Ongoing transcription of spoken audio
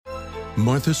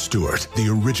Martha Stewart, the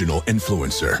original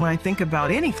influencer. When I think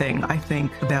about anything, I think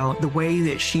about the way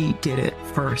that she did it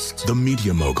first. The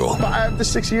media mogul. 5 to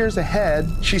 6 years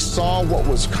ahead, she saw what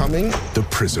was coming. The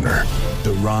prisoner.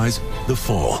 The rise, the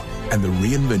fall, and the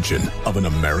reinvention of an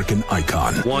American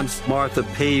icon. Once Martha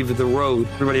paved the road,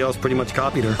 everybody else pretty much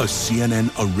copied her. A CNN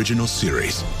original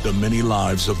series, The Many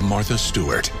Lives of Martha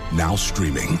Stewart, now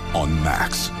streaming on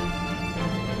Max.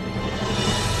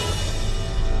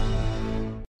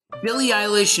 Billie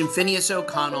Eilish and Phineas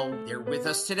O'Connell, they're with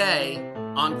us today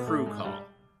on Crew Call.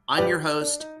 I'm your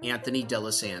host, Anthony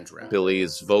D'Alessandro.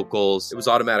 Billie's vocals, it was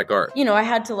automatic art. You know, I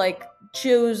had to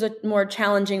choose a more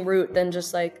challenging route than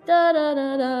just da da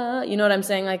da da. You know what I'm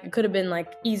saying? It could have been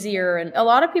easier. And a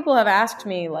lot of people have asked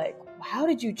me how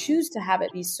did you choose to have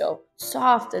it be so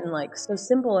soft and so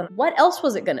simple? And what else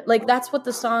was it gonna that's what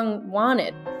the song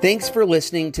wanted. Thanks for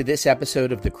listening to this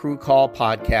episode of the Crew Call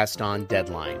podcast on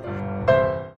Deadline.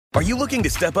 Are you looking to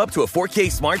step up to a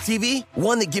 4K smart TV?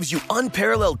 One that gives you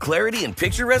unparalleled clarity and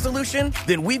picture resolution?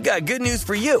 Then we've got good news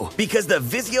for you, because the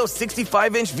Vizio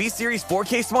 65-inch V-Series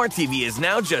 4K smart TV is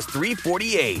now just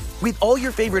 $348. With all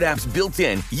your favorite apps built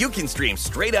in, you can stream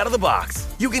straight out of the box.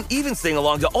 You can even sing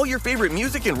along to all your favorite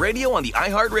music and radio on the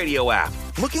iHeartRadio app.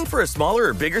 Looking for a smaller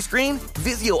or bigger screen?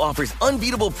 Vizio offers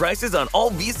unbeatable prices on all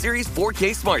V-Series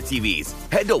 4K smart TVs.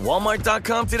 Head to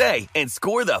Walmart.com today and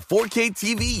score the 4K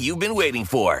TV you've been waiting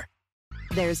for.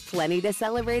 There's plenty to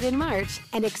celebrate in March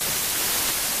and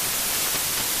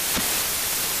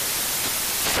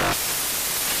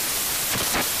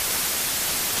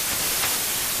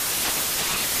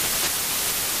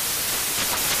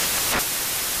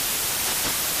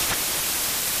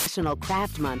National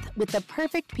Craft Month with the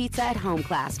perfect pizza at home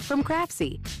class from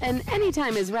Craftsy. And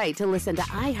anytime is right to listen to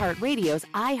iHeartRadio's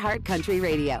iHeartCountry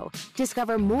Radio.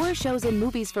 Discover more shows and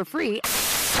movies for free.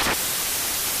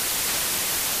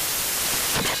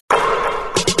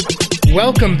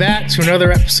 Welcome back to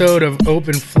another episode of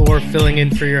Open Floor, filling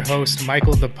in for your host,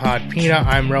 Michael the Pod Pina.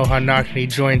 I'm Rohan Nakhani,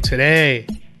 joined today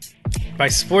by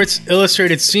Sports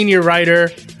Illustrated senior writer,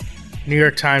 New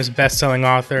York Times bestselling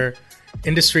author.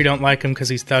 Industry don't like him because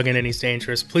he's thugging and he's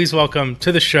dangerous. Please welcome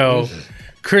to the show,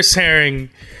 Chris Herring.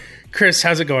 Chris,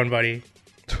 how's it going, buddy?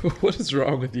 What is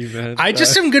wrong with you, man? I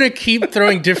just am going to keep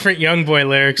throwing different Young Boy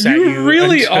lyrics at you. You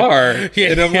really are.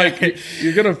 Yeah. And I'm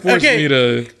you're going to force me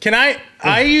to... Can I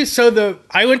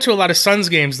went to a lot of Suns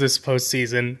games this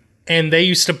postseason, and they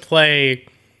used to play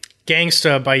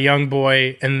Gangsta by Young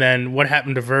Boy and then What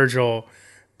Happened to Virgil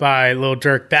by Lil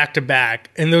Durk back to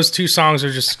back. And those two songs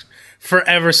are just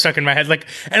forever stuck in my head.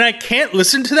 And I can't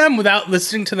listen to them without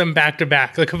listening to them back to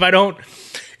back. If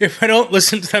I don't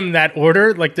listen to them in that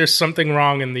order, there's something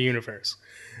wrong in the universe.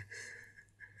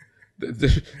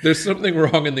 There's something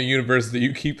wrong in the universe that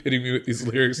you keep hitting me with these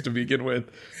lyrics to begin with.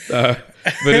 But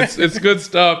it's good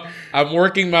stuff. I'm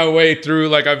working my way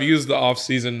through, I've used the off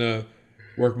season to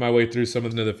work my way through some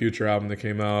of the Future album that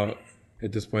came out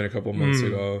at this point a couple months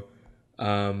ago.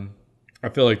 I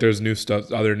feel like there's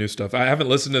other new stuff. I haven't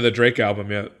listened to the Drake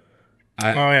album yet.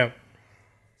 Yeah.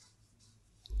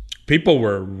 People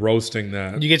were roasting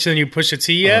that. You get to the new Pusha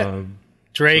T yet?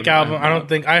 Drake album? I don't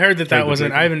think. I heard that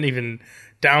wasn't. I haven't even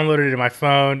downloaded it to my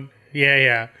phone.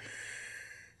 Yeah.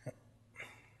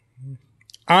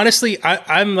 Honestly,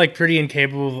 I'm pretty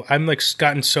incapable. I'm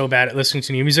gotten so bad at listening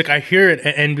to new music. I hear it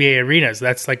at NBA arenas.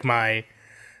 That's my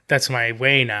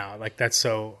way now.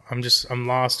 I'm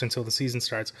lost until the season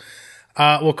starts.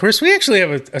 Well, Chris, we actually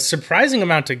have a surprising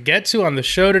amount to get to on the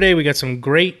show today. We got some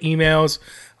great emails.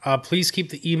 Please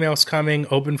keep the emails coming.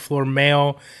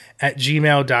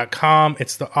 openfloormail@gmail.com.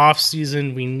 It's the off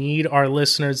season. We need our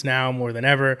listeners now more than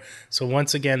ever. So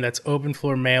once again, that's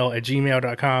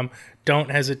openfloormail@gmail.com.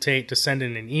 Don't hesitate to send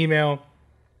in an email.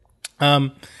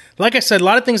 Like I said, a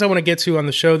lot of things I want to get to on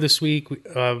the show this week. We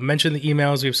mentioned the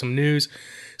emails. We have some news.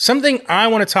 Something I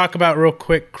want to talk about real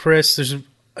quick, Chris.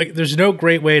 There's no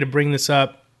great way to bring this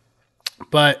up,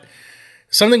 but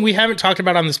something we haven't talked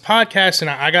about on this podcast, and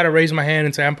I got to raise my hand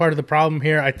and say I'm part of the problem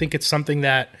here. I think it's something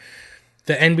that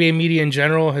the NBA media in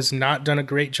general has not done a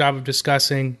great job of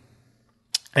discussing,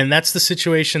 and that's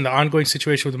the ongoing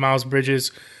situation with Miles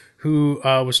Bridges, who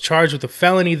was charged with a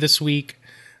felony this week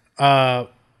in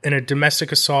a domestic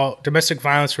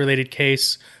violence related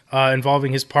case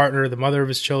involving his partner, the mother of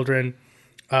his children.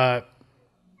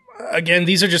 Again,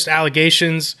 these are just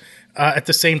allegations. At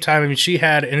the same time, she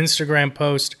had an Instagram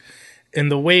post in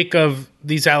the wake of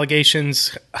these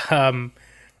allegations. I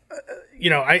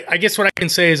guess what I can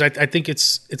say is I think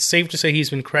it's safe to say he's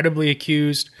been credibly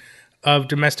accused of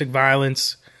domestic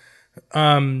violence.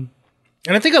 And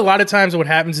I think a lot of times what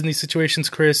happens in these situations,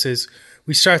 Chris, is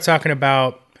we start talking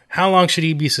about how long should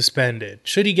he be suspended?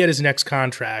 Should he get his next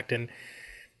contract? And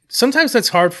sometimes that's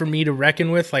hard for me to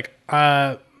reckon with. Like,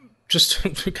 just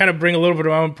to kind of bring a little bit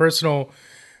of my own personal,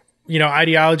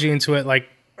 ideology into it. Like,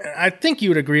 I think you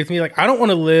would agree with me. Like, I don't want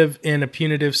to live in a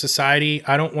punitive society.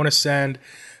 I don't want to send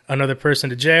another person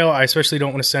to jail. I especially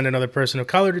don't want to send another person of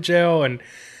color to jail. And,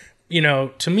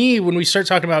 to me, when we start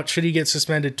talking about should he get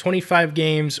suspended 25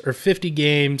 games or 50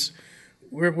 games,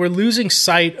 we're losing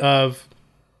sight of,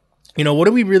 what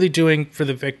are we really doing for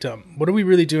the victim? What are we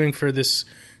really doing for this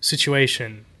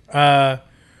situation? And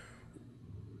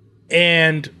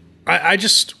I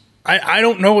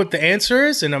don't know what the answer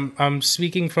is, and I'm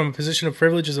speaking from a position of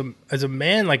privilege as a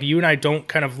man. Like, you and I don't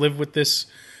kind of live with this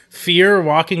fear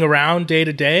walking around day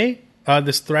to day,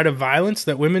 this threat of violence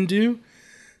that women do.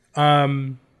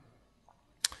 And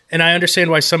I understand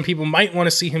why some people might want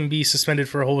to see him be suspended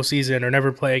for a whole season or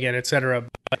never play again, etc.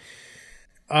 But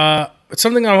it's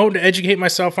something I'm hoping to educate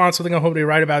myself on, something I'm hoping to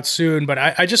write about soon. But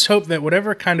I just hope that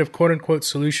whatever kind of quote unquote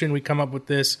solution we come up with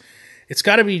this, it's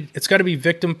got to be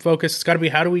victim focused. It's got to be,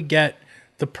 how do we get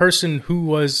the person who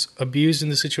was abused in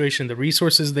the situation the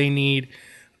resources they need?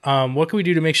 What can we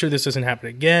do to make sure this doesn't happen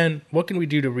again? What can we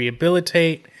do to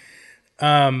rehabilitate?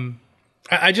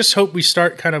 I just hope we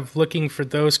start kind of looking for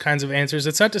those kinds of answers.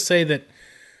 It's not to say that,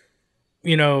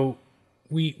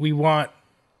 we want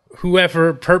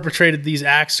whoever perpetrated these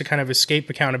acts to kind of escape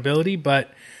accountability,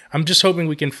 but I'm just hoping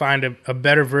we can find a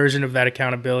better version of that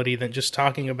accountability than just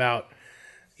talking about,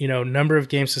 number of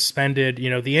games suspended. The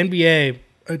NBA,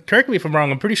 correct me if I'm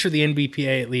wrong, I'm pretty sure the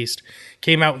NBPA at least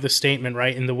came out with a statement,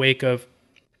 right, in the wake of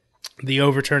the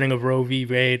overturning of Roe v.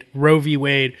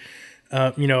 Wade,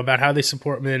 about how they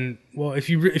support men. Well, if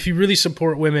you really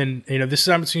support women, this is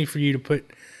an opportunity for you to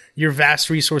put your vast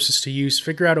resources to use,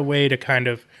 figure out a way to kind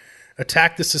of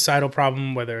attack the societal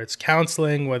problem, whether it's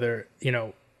counseling, whether,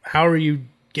 how are you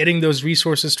getting those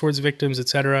resources towards victims,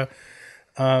 etc.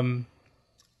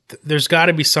 There's got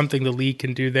to be something the league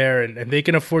can do there, and they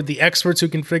can afford the experts who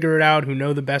can figure it out, who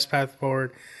know the best path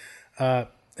forward,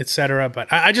 etc.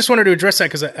 But I just wanted to address that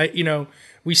because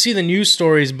we see the news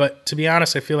stories, but to be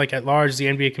honest, I feel like at large the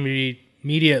NBA community,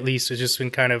 media at least, has just been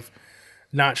kind of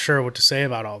not sure what to say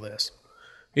about all this.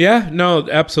 Yeah, no,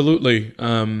 absolutely.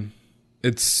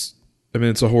 It's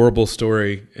a horrible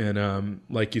story, and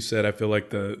like you said, I feel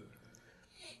like the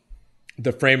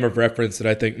frame of reference that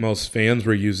I think most fans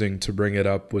were using to bring it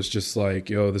up was just like,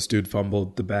 this dude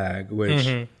fumbled the bag, which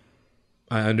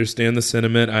I understand the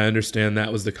sentiment. I understand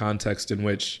that was the context in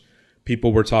which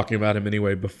people were talking about him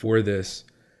anyway before this.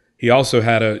 He also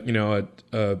had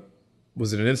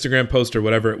was it an Instagram post or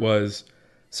whatever it was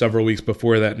several weeks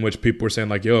before that in which people were saying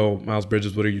like, Miles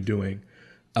Bridges, what are you doing?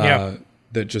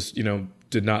 That just,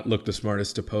 did not look the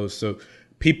smartest to post. So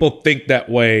people think that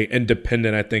way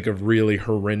independent, I think, of really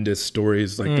horrendous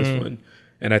stories like this one.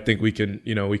 And I think we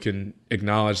can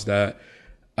acknowledge that.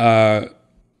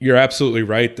 You're absolutely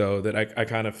right, though, that I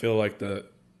kind of feel like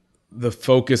the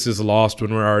focus is lost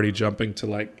when we're already jumping to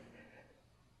like,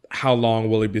 how long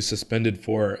will he be suspended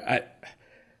for?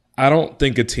 I don't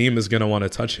think a team is going to want to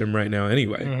touch him right now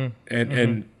anyway.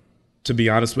 And to be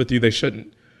honest with you, they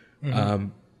shouldn't. I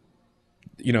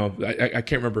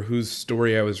can't remember whose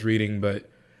story I was reading, but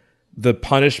the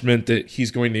punishment that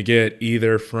he's going to get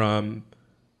either from,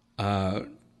 a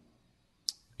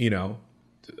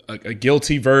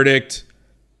guilty verdict,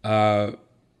 even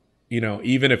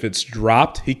if it's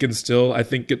dropped, he can still, I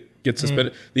think, get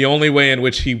suspended. The only way in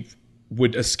which he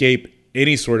would escape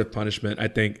any sort of punishment, I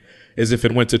think, is if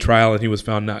it went to trial and he was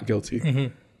found not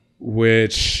guilty,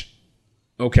 which,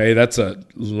 okay, that's a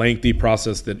lengthy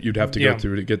process that you'd have to go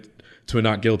through to get to a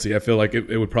not guilty. I feel like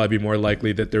it would probably be more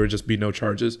likely that there would just be no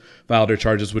charges filed or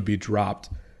charges would be dropped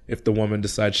if the woman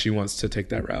decides she wants to take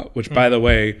that route, which, by the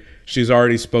way, she's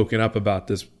already spoken up about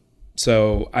this.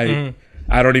 So I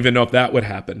don't even know if that would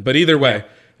happen. But either way,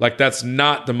 like, that's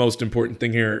not the most important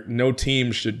thing here. No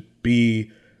team should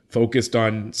be focused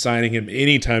on signing him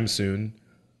anytime soon.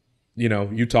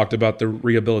 You talked about the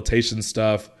rehabilitation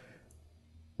stuff,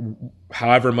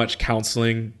 however much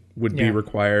counseling would be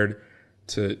required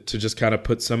to just kind of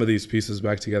put some of these pieces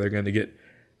back together again, to get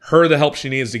her the help she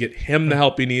needs, to get him the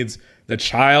help he needs, the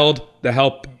child the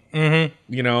help, that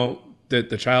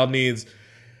the child needs.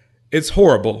 It's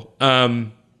horrible.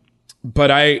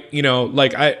 But I'm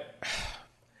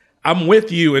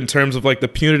with you in terms of like the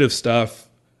punitive stuff.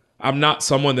 I'm not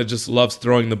someone that just loves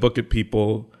throwing the book at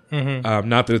people.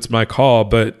 Not that it's my call,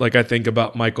 but like I think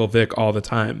about Michael Vick all the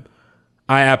time.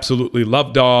 I absolutely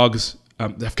love dogs.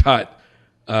 I've got,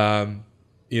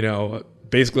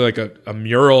 basically like a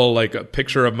mural, like a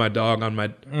picture of my dog on my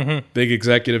big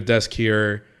executive desk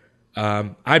here.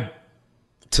 I,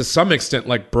 to some extent,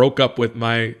 like broke up with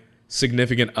my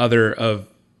significant other of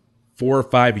 4 or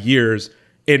 5 years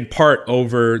in part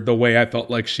over the way I felt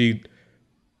like she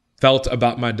felt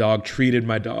about my dog, treated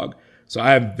my dog. So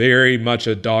I am very much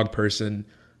a dog person.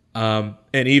 And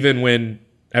even when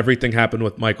everything happened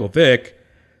with Michael Vick,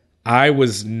 I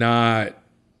was not,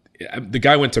 the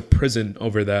guy went to prison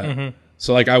over that. Mm-hmm.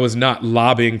 So like I was not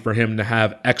lobbying for him to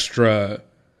have extra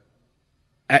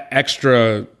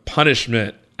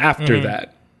punishment after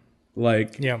that.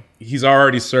 Like he's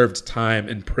already served time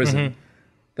in prison. Mm-hmm.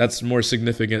 That's more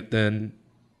significant than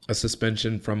a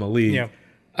suspension from a league. Yeah.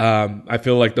 I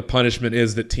feel like the punishment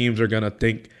is that teams are going to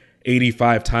think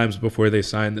 85 times before they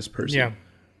sign this person. Yeah.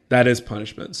 That is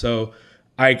punishment. So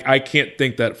I can't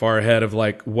think that far ahead of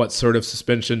like what sort of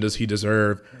suspension does he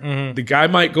deserve. Mm-hmm. The guy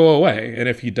might go away, and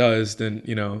if he does, then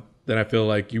then I feel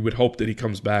like you would hope that he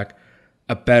comes back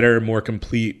a better, more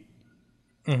complete,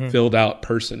 filled out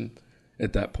person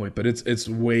at that point. But it's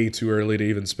way too early to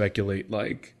even speculate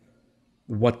like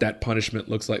what that punishment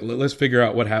looks like. Let's figure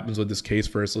out what happens with this case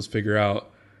first. Let's figure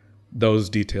out those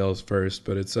details first.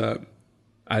 But it's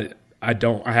I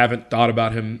haven't thought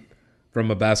about him from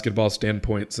a basketball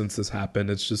standpoint since this happened.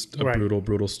 It's just a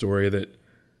brutal story that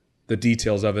the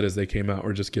details of it as they came out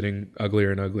were just getting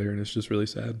uglier and uglier, and it's just really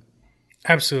sad.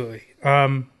 Absolutely.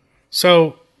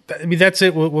 So I mean, that's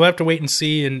it. We'll have to wait and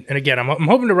see. And again, I'm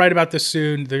hoping to write about this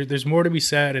soon. There's more to be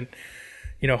said, and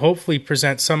hopefully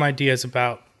present some ideas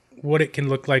about what it can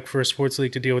look like for a sports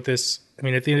league to deal with this. I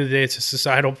mean, at the end of the day, it's a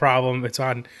societal problem. It's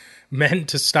on men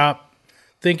to stop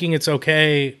thinking it's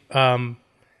okay.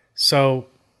 So,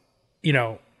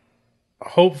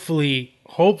 hopefully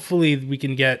we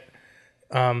can get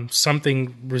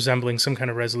something resembling some kind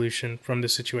of resolution from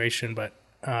this situation. But,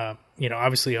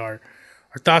 obviously our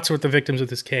thoughts are with the victims of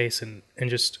this case and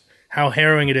just how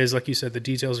harrowing it is. Like you said, the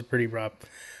details are pretty rough.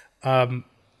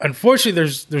 Unfortunately,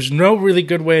 there's no really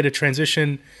good way to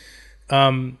transition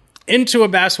into a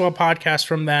basketball podcast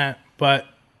from that. But,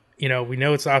 we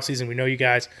know it's off season. We know you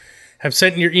guys have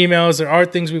sent in your emails. There are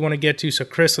things we want to get to. So,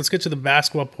 Chris, let's get to the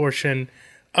basketball portion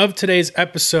of today's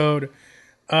episode.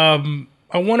 I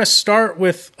want to start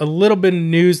with a little bit of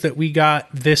news that we got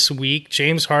this week.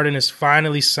 James Harden has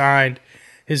finally signed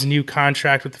his new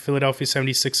contract with the Philadelphia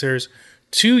 76ers.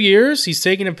 2 years. He's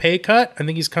taking a pay cut. I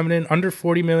think he's coming in under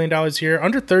 $40 million a year,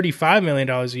 under $35 million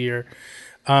a year.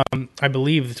 I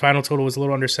believe the final total was a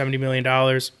little under $70 million.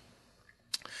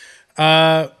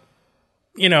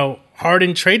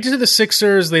 Harden traded to the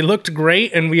Sixers. They looked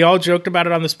great, and we all joked about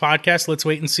it on this podcast. Let's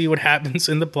wait and see what happens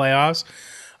in the playoffs.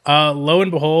 Lo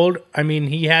and behold, I mean,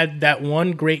 he had that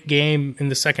one great game in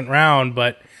the second round,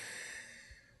 but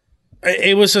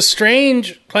it was a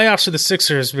strange playoffs for the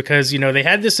Sixers because, they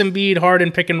had this Embiid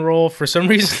Harden pick and roll. For some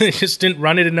reason, they just didn't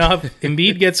run it enough.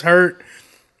 Embiid gets hurt.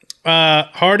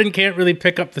 Harden can't really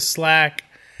pick up the slack.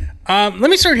 Let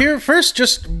me start here first,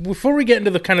 just before we get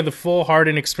into the kind of the full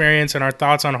Harden experience and our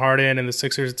thoughts on Harden and the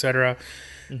Sixers, etc.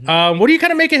 What do you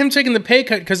kind of make of him taking the pay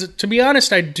cut? Because to be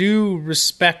honest, I do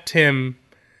respect him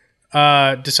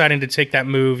deciding to take that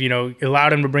move.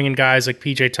 Allowed him to bring in guys like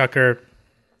PJ Tucker,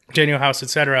 Daniel House,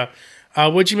 etc.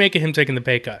 What'd you make of him taking the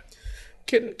pay cut?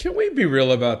 Can we be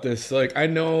real about this? Like, I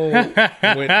know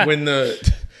when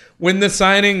the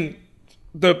signing,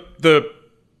 the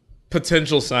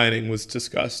potential signing was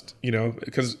discussed,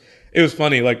 because it was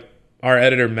funny. Like, our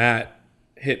editor Matt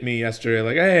hit me yesterday,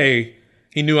 like, hey,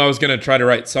 he knew I was going to try to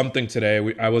write something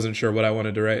today. I wasn't sure what I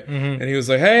wanted to write, and he was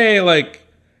like, hey, like,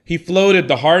 he floated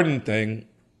the Harden thing,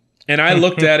 and I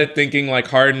looked at it thinking like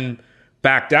Harden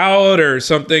backed out or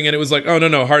something, and it was like, oh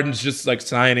no, Harden's just like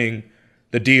signing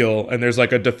the deal, and there's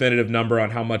like a definitive number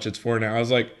on how much it's for now. I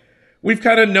was like, we've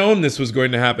kind of known this was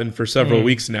going to happen for several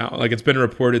weeks now. Like, it's been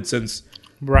reported since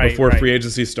before free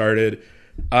agency started.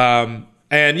 And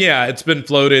yeah, it's been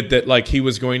floated that like he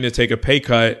was going to take a pay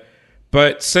cut,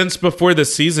 but since before the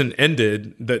season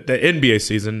ended, the NBA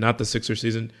season, not the Sixers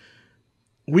season,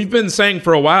 we've been saying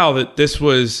for a while that this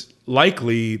was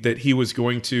likely that he was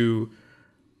going to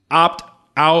opt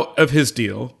out of his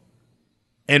deal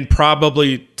and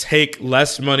probably take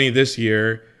less money this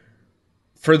year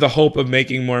for the hope of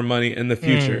making more money in the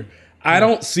future. I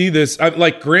don't see this.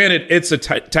 Like, granted, it's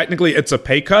technically it's a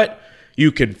pay cut.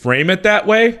 You can frame it that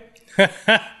way.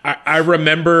 I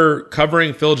remember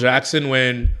covering Phil Jackson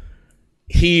when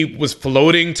he was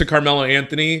floating to Carmelo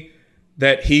Anthony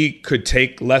that he could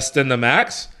take less than the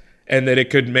max and that it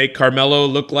could make Carmelo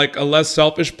look like a less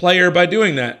selfish player by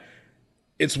doing that.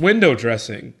 It's window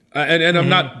dressing. And I'm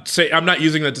not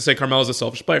using that to say Carmelo's a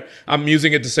selfish player. I'm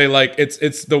using it to say like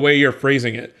it's the way you're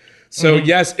phrasing it. So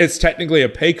yes, it's technically a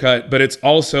pay cut, but it's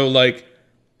also like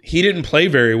he didn't play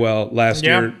very well last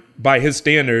year by his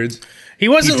standards. He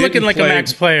wasn't looking like a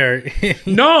max player.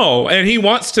 No, and he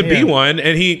wants to be one.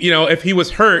 And he, if he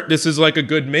was hurt, this is like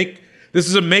this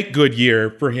is a make good year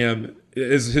for him,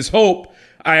 is his hope.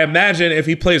 I imagine if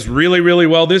he plays really, really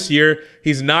well this year,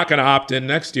 he's not going to opt in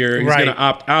next year. He's going to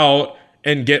opt out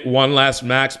and get one last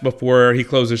max before he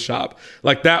closes shop.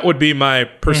 Like, that would be my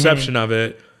perception of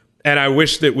it. And I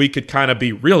wish that we could kind of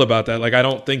be real about that. Like, I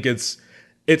don't think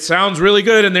it sounds really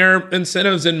good, and there are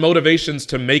incentives and motivations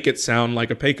to make it sound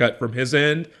like a pay cut from his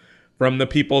end, from the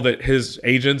people that his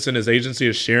agents and his agency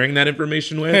is sharing that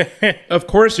information with. Of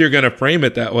course you're going to frame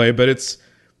it that way, but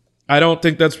I don't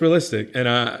think that's realistic.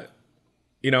 And,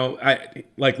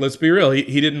 let's be real.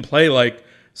 He didn't play like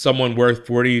someone worth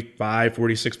 45,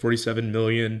 46, 47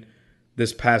 million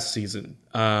this past season.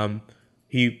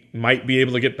 He might be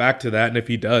able to get back to that. And if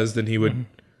he does, then he would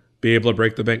be able to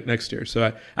break the bank next year.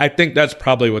 So I think that's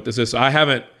probably what this is. So I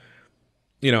haven't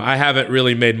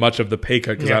really made much of the pay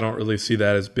cut because I don't really see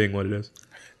that as being what it is.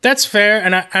 That's fair.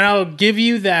 And I'll give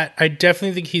you that. I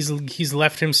definitely think he's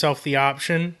left himself the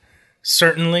option.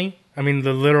 Certainly. I mean,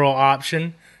 the literal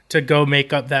option to go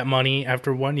make up that money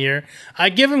after 1 year. I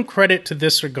give him credit to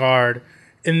this regard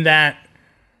in that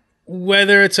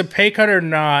whether it's a pay cut or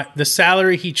not, the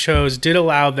salary he chose did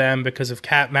allow them, because of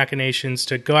cap machinations,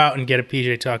 to go out and get a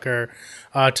PJ Tucker,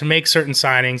 to make certain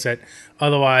signings that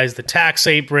otherwise the tax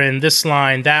apron, this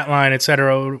line, that line,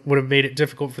 etc., would have made it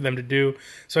difficult for them to do.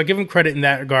 So I give him credit in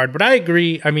that regard. But I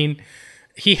agree. I mean,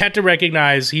 he had to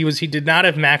recognize he did not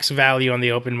have max value on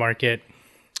the open market.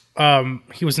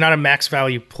 He was not a max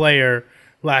value player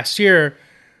last year,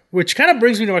 which kind of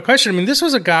brings me to my question. I mean, this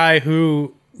was a guy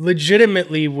who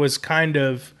legitimately was kind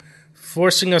of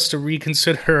forcing us to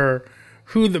reconsider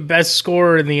who the best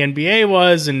scorer in the NBA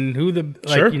was and who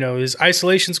his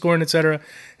isolation scoring, etc.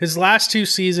 His last two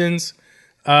seasons,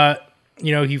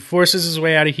 he forces his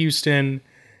way out of Houston,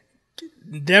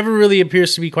 never really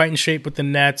appears to be quite in shape with the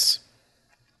Nets,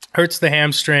 hurts the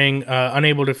hamstring,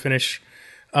 unable to finish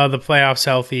the playoffs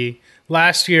healthy.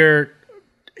 Last year,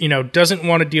 doesn't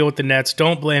want to deal with the Nets.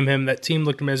 Don't blame him. That team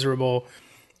looked miserable.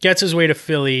 Gets his way to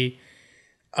Philly.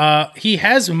 He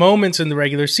has moments in the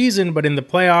regular season, but in the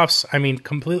playoffs, I mean,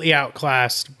 completely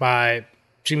outclassed by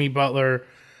Jimmy Butler.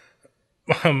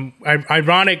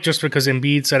 Ironic just because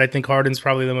Embiid said, I think Harden's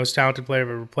probably the most talented player I've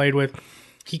ever played with.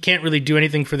 He can't really do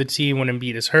anything for the team when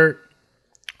Embiid is hurt.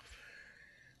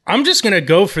 I'm just going to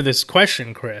go for this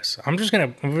question, Chris. It's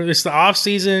the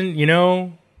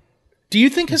offseason, Do you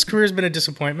think his career has been a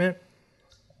disappointment?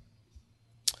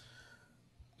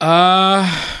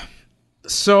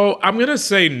 So I'm going to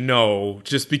say no,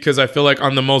 just because I feel like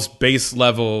on the most base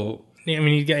level. I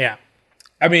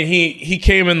mean, he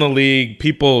came in the league.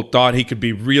 People thought he could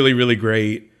be really, really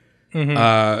great.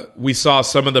 Mm-hmm. We saw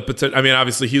some of the potential. I mean,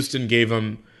 obviously Houston gave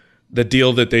him the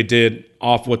deal that they did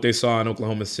off what they saw in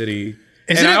Oklahoma City.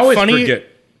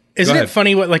 Isn't it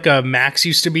funny what like a max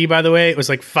used to be, by the way? It was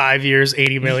like 5 years,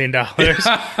 $80 million. A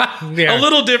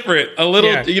little different.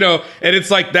 And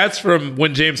it's like that's from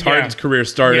when James Harden's career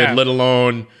started, let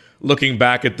alone looking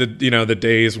back at the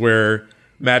days where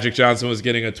Magic Johnson was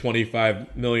getting a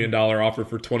 $25 million offer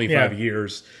for 25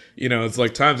 years. It's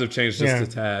like times have changed just a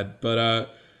tad. But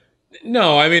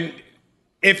no, I mean,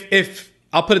 if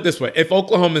I'll put it this way, if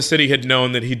Oklahoma City had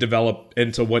known that he developed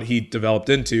into what he developed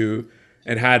into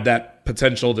and had that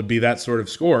potential to be that sort of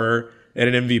scorer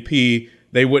and an MVP,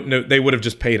 they would have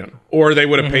just paid him, or they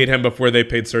would have paid him before they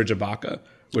paid Serge Ibaka,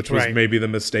 which was maybe the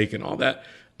mistake and all that.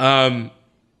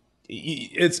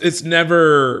 It's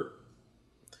never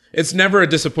a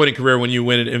disappointing career when you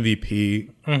win an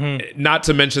MVP. Not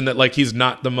to mention that like he's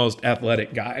not the most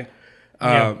athletic guy.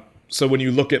 So when you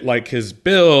look at like his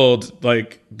build,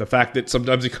 like the fact that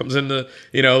sometimes he comes into,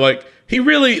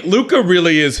 Luka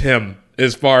really is him.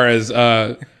 As far as,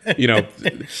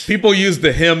 people use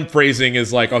the him phrasing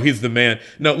as like, oh, he's the man.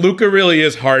 No, Luka really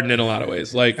is Harden in a lot of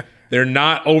ways. Like, they're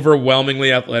not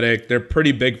overwhelmingly athletic. They're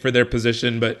pretty big for their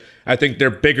position, but I think they're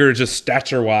bigger just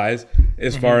stature-wise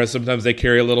as far as sometimes they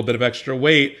carry a little bit of extra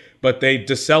weight, but they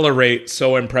decelerate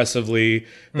so impressively.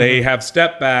 They have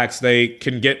step backs. They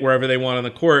can get wherever they want on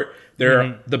the court.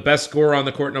 They're the best scorer on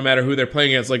the court no matter who they're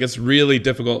playing against. Like, it's really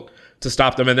difficult to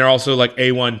stop them, and they're also like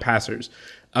A1 passers.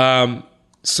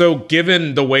 So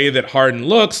given the way that Harden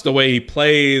looks, the way he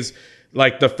plays,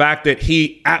 like the fact that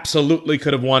he absolutely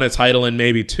could have won a title and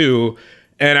maybe two,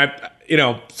 and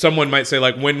someone might say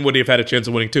like, when would he have had a chance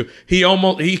of winning two? He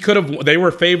could have. They were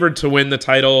favored to win the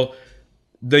title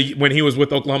when he was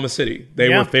with Oklahoma City. They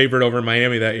were favored over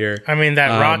Miami that year. I mean,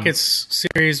 that Rockets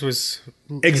series was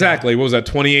Exactly. What was that,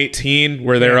 2018,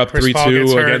 where they're up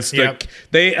 3-2 against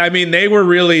they were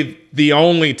really the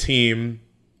only team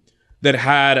that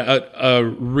had a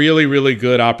really, really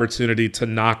good opportunity to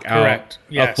knock out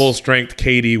a full-strength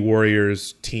KD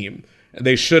Warriors team.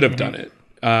 They should have done it.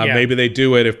 Maybe they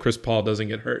do it if Chris Paul doesn't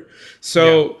get hurt.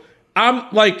 So I'm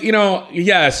like,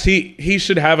 yes, he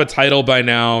should have a title by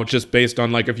now, just based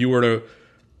on like if you were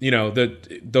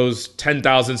to, those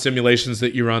 10,000 simulations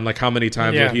that you run, like how many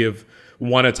times would he have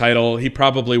won a title? He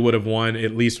probably would have won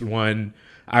at least one.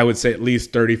 I would say at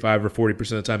least 35 or 40% of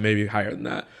the time, maybe higher than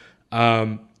that.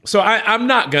 So I'm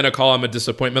not going to call him a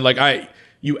disappointment. Like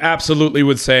you absolutely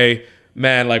would say,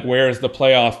 man, like where is the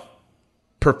playoff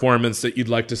performance that you'd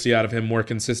like to see out of him more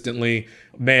consistently?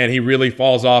 Man, he really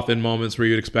falls off in moments where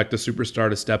you'd expect a superstar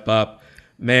to step up.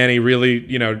 Man, he really,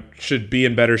 should be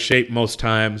in better shape most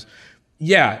times.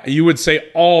 Yeah, you would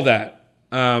say all that.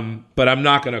 But I'm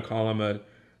not going to call him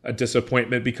a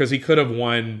disappointment because he could have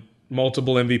won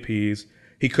multiple MVPs.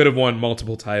 He could have won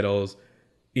multiple titles.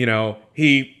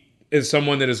 He is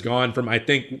someone that has gone from, I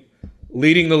think,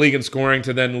 leading the league in scoring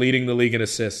to then leading the league in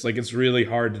assists. Like, it's really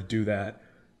hard to do that.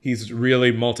 He's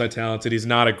really multi-talented. He's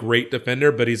not a great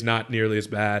defender, but he's not nearly as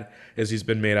bad as he's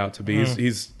been made out to be.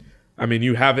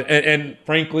 You have it. And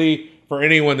frankly, for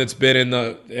anyone that's been and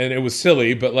it was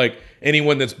silly, but like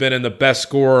anyone that's been in the best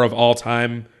scorer of all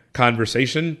time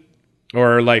conversation,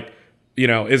 or like,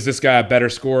 is this guy a better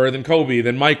scorer than Kobe,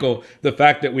 than Michael? The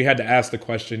fact that we had to ask the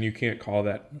question, you can't call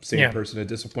that same person a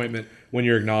disappointment when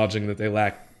you're acknowledging that they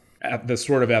lack the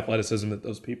sort of athleticism that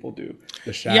those people do.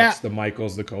 The Shaqs, the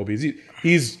Michaels, the Kobes.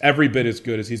 He's every bit as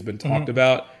good as he's been talked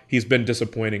about. He's been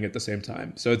disappointing at the same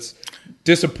time. So it's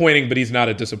disappointing, but he's not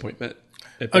a disappointment.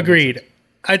 Agreed.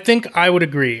 I think I would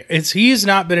agree. He's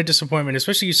not been a disappointment,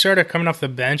 especially you started coming off the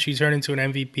bench. He's turned into an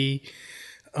MVP.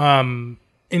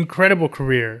 Incredible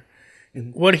career.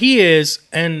 What he is,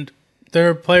 and there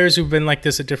are players who've been like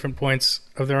this at different points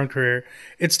of their own career,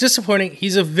 it's disappointing.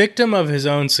 He's a victim of his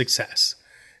own success,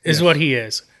 is what he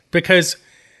is. Because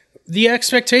the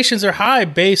expectations are high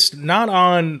based not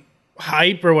on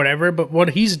hype or whatever, but what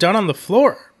he's done on the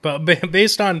floor. But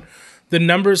based on the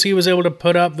numbers he was able to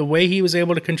put up, the way he was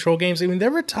able to control games. I mean,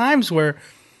 there were times where,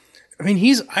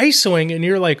 he's ISOing and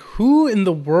you're like, who in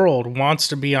the world wants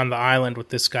to be on the island with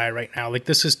this guy right now? Like,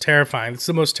 this is terrifying. It's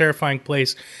the most terrifying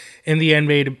place in the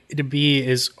NBA to be,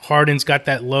 is Harden's got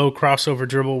that low crossover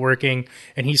dribble working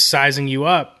and he's sizing you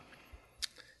up.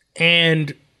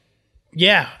 And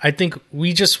yeah, I think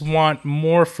we just want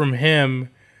more from him,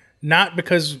 not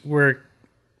because we're,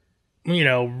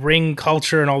 ring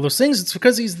culture and all those things. It's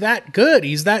because he's that good.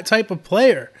 He's that type of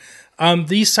player.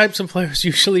 These types of players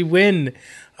usually win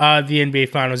the NBA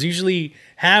Finals, usually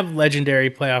have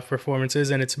legendary playoff performances,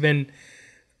 and it's been,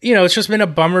 it's just been a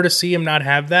bummer to see him not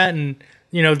have that. And,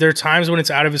 there are times when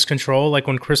it's out of his control, like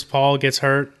when Chris Paul gets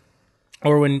hurt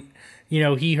or when,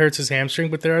 he hurts his hamstring.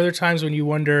 But there are other times when you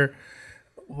wonder,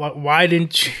 why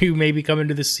didn't you maybe come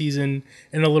into this season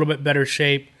in a little bit better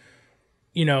shape?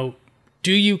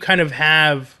 Do you kind of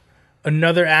have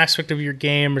another aspect of your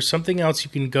game or something else you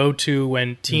can go to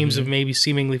when teams have maybe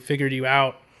seemingly figured you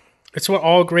out? It's what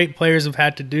all great players have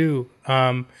had to do.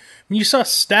 You saw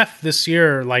Steph this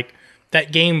year, like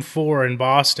that game 4 in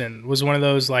Boston was one of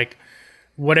those like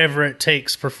whatever it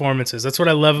takes performances. That's what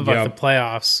I love about the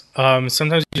playoffs.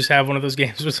 Sometimes you just have one of those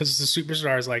games with the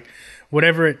superstars, like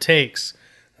whatever it takes.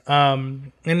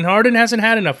 And Harden hasn't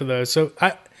had enough of those. So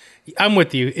I'm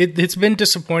with you. It's been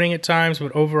disappointing at times,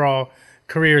 but overall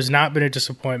career has not been a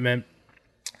disappointment.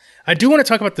 I do want to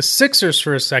talk about the Sixers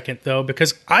for a second, though,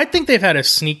 because I think they've had a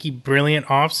sneaky, brilliant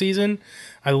offseason.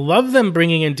 I love them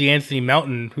bringing in DeAnthony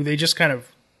Melton, who they just kind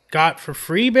of got for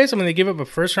free, basically. They give up a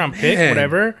first-round pick,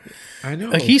 whatever. I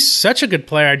know. He's such a good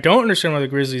player. I don't understand why the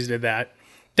Grizzlies did that.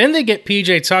 Then they get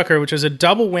PJ Tucker, which is a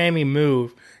double whammy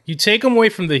move. You take him away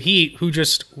from the Heat, who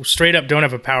just straight up don't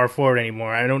have a power forward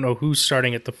anymore. I don't know who's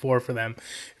starting at the 4 for them.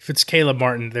 If it's Caleb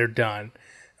Martin, they're done.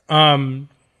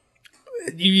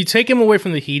 You take him away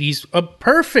from the Heat. He's a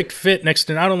perfect fit next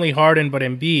to not only Harden, but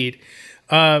Embiid.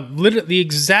 Literally the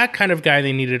exact kind of guy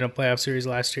they needed in a playoff series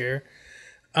last year.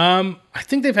 I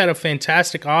think they've had a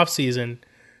fantastic offseason.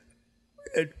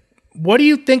 What do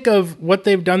you think of what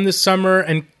they've done this summer,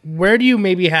 and where do you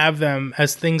maybe have them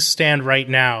as things stand right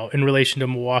now in relation to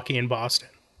Milwaukee and Boston?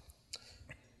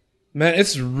 Man,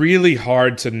 it's really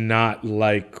hard to not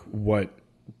like what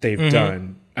they've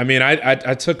done.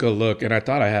 I took a look, and I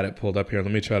thought I had it pulled up here.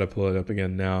 Let me try to pull it up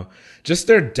again now. Just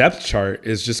their depth chart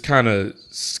is just kind of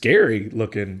scary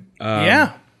looking.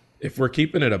 If we're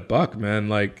keeping it a buck, man,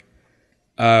 like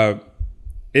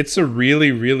it's a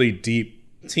really, really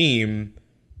deep team.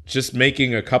 just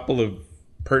making a couple of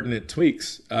pertinent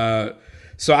tweaks.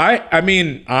 So I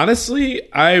mean, honestly,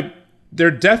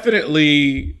 they're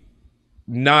definitely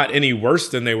not any worse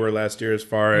than they were last year as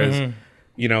far as,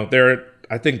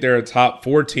 I think they're a top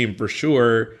 4 team for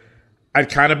sure. I'd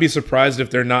kind of be surprised if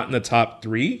they're not in the top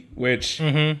 3, which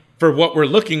for what we're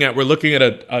looking at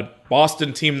a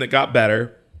Boston team that got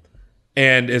better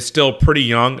and is still pretty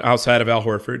young outside of Al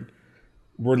Horford.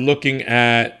 We're looking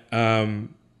at a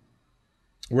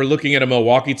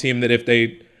Milwaukee team that if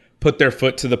they put their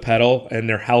foot to the pedal and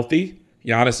they're healthy,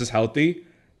 Giannis is healthy,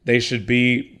 they should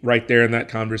be right there in that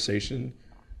conversation.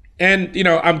 And,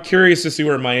 I'm curious to see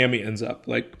where Miami ends up.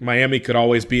 Like, Miami could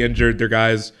always be injured. Their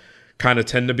guys kind of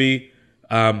tend to be.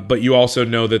 But you also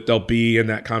know that they'll be in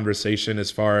that conversation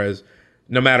as far as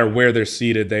no matter where they're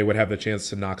seated, they would have the chance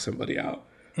to knock somebody out.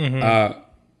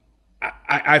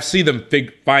 I see them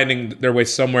finding their way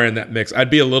somewhere in that mix. I'd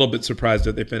be a little bit surprised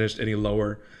if they finished any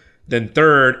lower than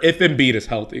 3rd if Embiid is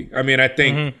healthy. I mean, I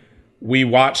think we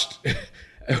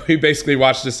basically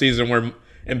watched a season where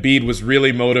Embiid was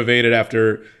really motivated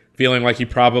after feeling like he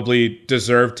probably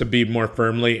deserved to be more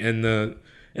firmly in the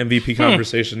MVP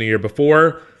conversation the year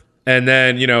before. And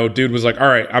then, dude was like, all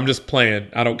right, I'm just playing.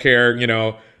 I don't care.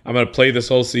 I'm going to play this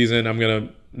whole season. I'm going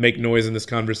to make noise in this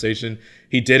conversation.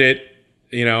 He did it,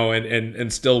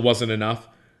 and still wasn't enough,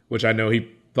 which I know he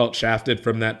felt shafted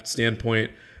from that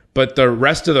standpoint. But the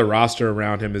rest of the roster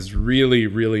around him is really,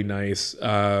 really nice.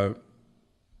 I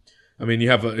mean,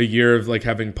 you have a year of like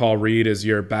having Paul Reed as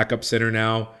your backup center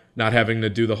now, not having to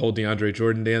do the whole DeAndre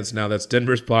Jordan dance. Now that's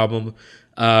Denver's problem.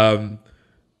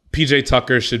 PJ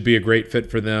Tucker should be a great fit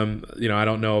for them. I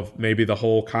don't know if maybe the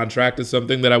whole contract is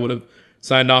something that I would have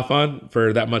signed off on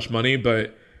for that much money,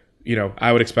 but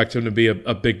I would expect him to be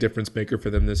a big difference maker for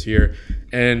them this year.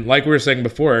 And like we were saying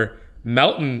before,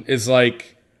 Melton is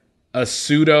like a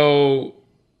pseudo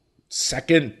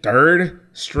second, third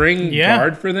string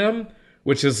guard for them,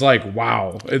 which is like,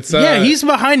 wow. It's he's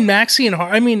behind Maxey and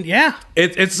I mean,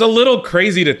 it's a little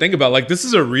crazy to think about. Like, this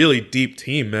is a really deep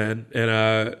team, man.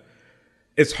 And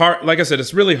it's hard. Like I said,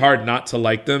 it's really hard not to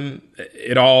like them.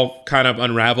 It all kind of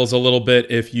unravels a little bit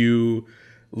if you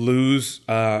lose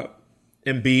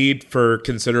Embiid for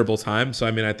considerable time. So,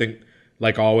 I mean, I think,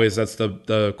 like always, that's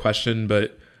the question.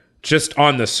 But just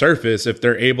on the surface, if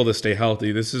they're able to stay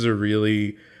healthy, this is a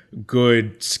really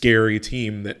good, scary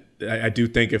team that I do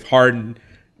think if Harden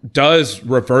does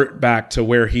revert back to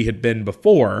where he had been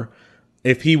before,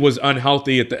 if he was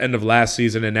unhealthy at the end of last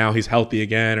season and now he's healthy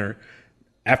again, or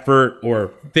effort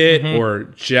or fit or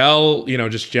gel,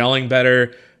 just gelling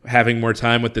better, having more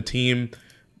time with the team,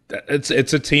 it's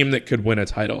a team that could win a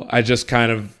title. I just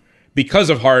kind of,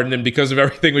 because of Harden and because of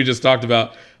everything we just talked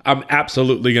about, I'm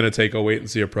absolutely going to take a wait and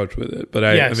see approach with it. But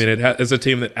I mean, it's a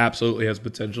team that absolutely has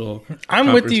potential.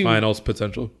 I'm with you. Finals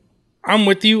potential. I'm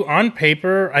with you. On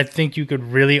paper, I think you could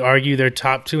really argue they're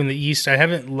top 2 in the East. I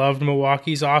haven't loved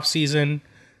Milwaukee's offseason,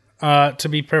 to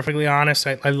be perfectly honest.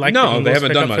 I like the Eagles they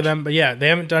haven't done much for them, but they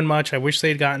haven't done much. I wish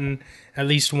they'd gotten at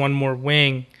least one more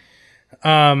wing.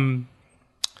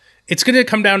 It's going to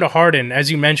come down to Harden, as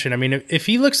you mentioned. I mean, if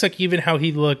he looks like even how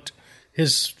he looked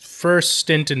his first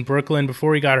stint in Brooklyn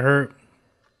before he got hurt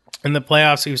in the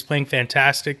playoffs, he was playing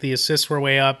fantastic. The assists were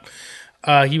way up.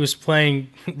 He was playing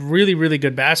really, really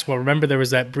good basketball. Remember, there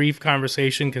was that brief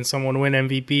conversation, can someone win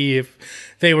MVP if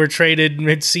they were traded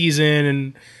mid-season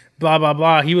and blah, blah,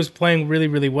 blah. He was playing really,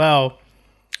 really well.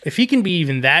 If he can be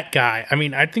even that guy, I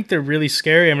mean, I think they're really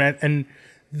scary. I mean, and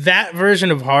that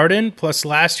version of Harden plus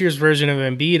last year's version of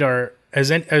Embiid are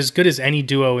as good as any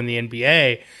duo in the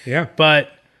NBA. Yeah.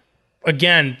 But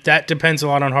again, that depends a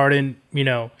lot on Harden,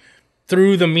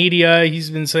 through the media, he's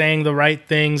been saying the right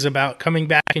things about coming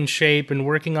back in shape and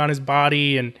working on his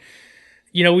body. And,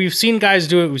 we've seen guys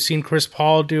do it. We've seen Chris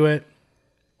Paul do it.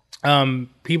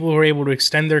 People who are able to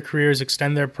extend their careers,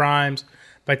 extend their primes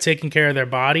by taking care of their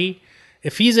body.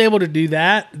 If he's able to do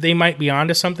that, they might be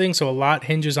onto something. So a lot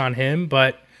hinges on him.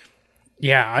 But,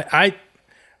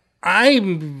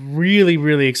 I'm really,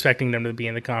 really expecting them to be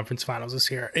in the conference finals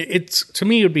this year. To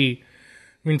me, it would be,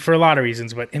 for a lot of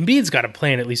reasons, but Embiid's got to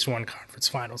play in at least one conference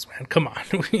finals, man. Come on.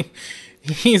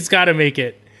 He's got to make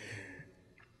it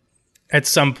at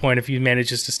some point if he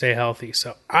manages to stay healthy.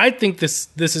 So I think this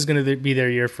is going to be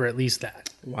their year for at least that.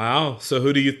 Wow. So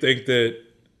who do you think that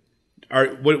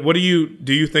what do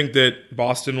you think that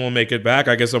Boston will make it back?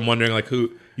 I guess I'm wondering, like,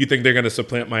 who you think they're going to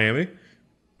supplant Miami?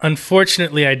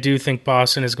 Unfortunately, I do think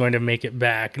Boston is going to make it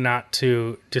back, not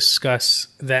to discuss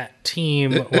that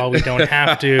team while we don't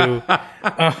have to.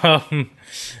 You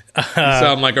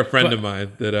sound like a friend of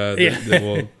mine that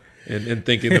will, and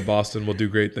thinking that Boston will do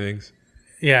great things.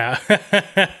 Yeah.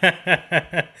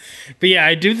 But yeah,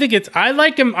 I do think I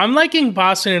like him. I'm liking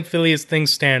Boston and Philly as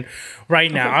things stand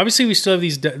right now. Obviously, we still have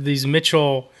these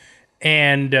Mitchell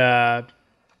and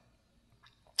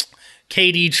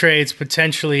KD trades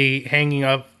potentially hanging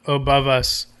up above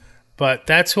us, but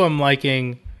that's who I'm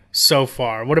liking so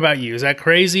far. What about you? Is that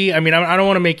crazy? I mean, I don't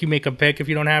want to make you make a pick if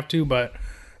you don't have to, but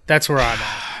that's where I'm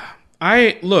at.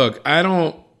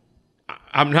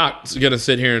 I'm not going to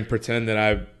sit here and pretend that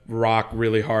I rock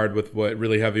really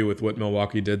heavy with what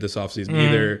Milwaukee did this offseason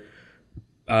either.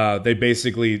 They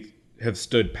basically have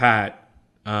stood pat.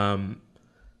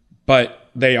 But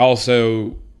they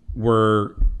also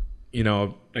were,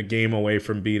 a game away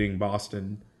from beating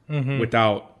Boston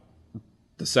without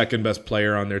the second best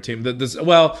player on their team.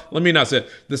 Let me not say it.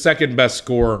 The second best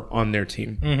scorer on their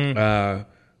team.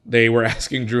 They were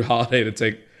asking Drew Holiday to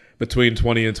take between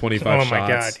 20 and 25 shots. Oh my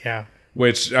God, yeah.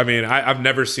 Which, I mean, I've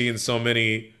never seen so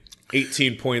many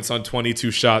 18 points on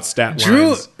 22 shots stat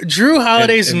lines. Drew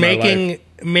Holiday's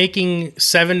making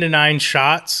 7 to 9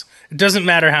 shots. It doesn't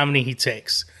matter how many he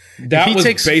takes. That was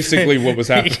basically what was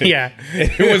happening. Yeah.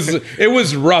 It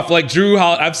was rough. Like Drew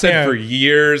Holiday, I've said for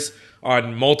years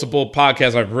on multiple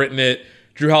podcasts, I've written it.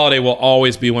 Drew Holiday will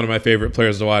always be one of my favorite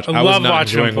players to watch. I was not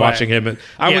enjoying watching him.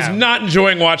 I was not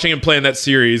enjoying watching him play in that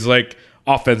series, like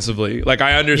offensively. Like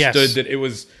I understood that it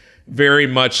was very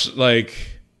much like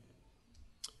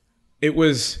it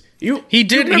was. He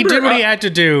did what he had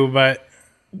to do, but.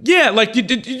 Yeah, like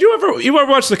did you ever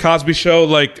watch the Cosby Show?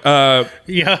 Like,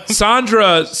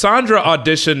 Sandra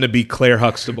auditioned to be Claire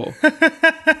Huxtable,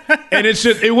 and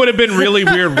it would have been really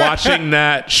weird watching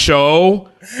that show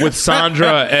with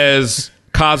Sandra as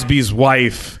Cosby's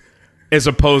wife as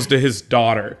opposed to his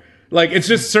daughter. Like, it's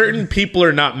just certain people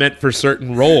are not meant for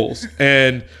certain roles,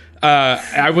 and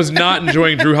I was not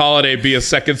enjoying Drew Holiday be a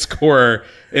second scorer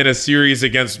in a series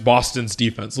against Boston's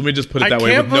defense. Let me just put it that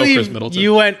way with no Chris Middleton.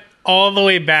 You went all the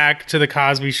way back to the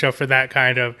Cosby Show for that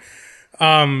kind of.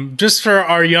 Just for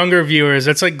our younger viewers,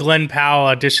 that's like Glenn Powell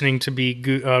auditioning to be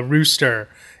Rooster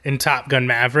in Top Gun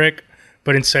Maverick,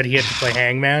 but instead he had to play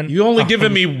Hangman. You only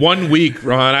given me 1 week,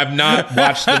 Ron. I've not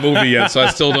watched the movie yet, so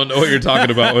I still don't know what you're talking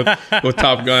about with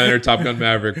Top Gun or Top Gun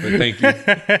Maverick, but thank you.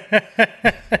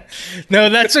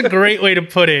 No, that's a great way to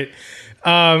put it.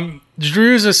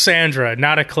 Drew's a Sandra,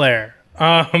 not a Claire.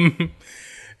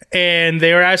 And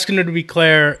they were asking her to be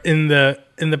Claire in the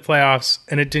playoffs,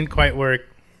 and it didn't quite work.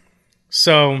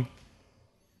 So,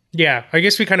 yeah, I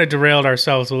guess we kind of derailed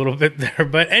ourselves a little bit there.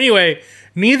 But anyway,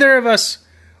 neither of us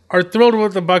are thrilled with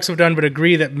what the Bucks have done, but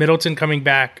agree that Middleton coming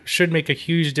back should make a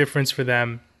huge difference for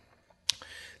them.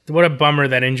 What a bummer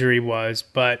that injury was,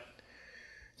 but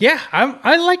yeah,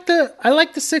 I like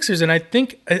the Sixers, and I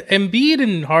think Embiid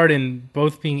and Harden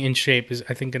both being in shape is,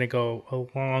 I think, going to go a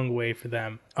long way for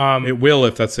them. It will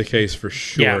if that's the case, for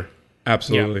sure. Yeah.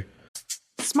 Absolutely. Yeah.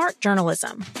 Smart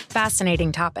journalism.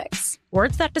 Fascinating topics.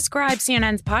 Words that describe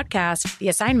CNN's podcast, The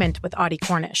Assignment with Audie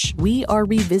Cornish. We are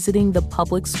revisiting the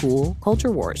public school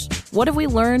culture wars. What have we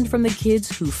learned from the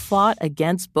kids who fought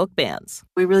against book bans?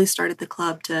 We really started the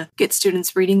club to get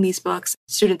students reading these books.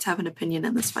 Students have an opinion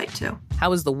in this fight, too.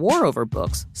 How has the war over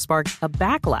books sparked a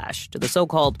backlash to the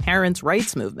so-called parents'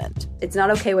 rights movement? It's not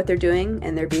okay what they're doing,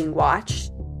 and they're being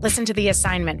watched. Listen to The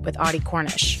Assignment with Audie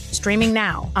Cornish, streaming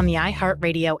now on the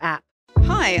iHeartRadio app.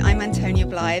 Hi, I'm Antonia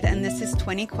Blythe, and this is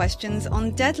 20 Questions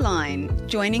on Deadline.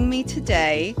 Joining me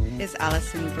today is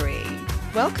Alison Brie.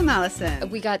 Welcome, Alison.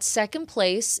 We got second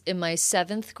place in my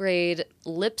 7th grade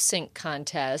lip sync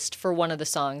contest for one of the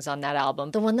songs on that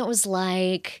album. The one that was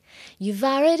like, "You've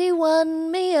already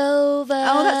won me over."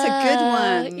 Oh, that's a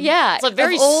good one. Yeah. It's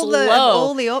very slow. Of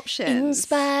all the options. In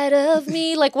spite of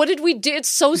me. Like, what did we do? It's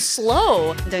so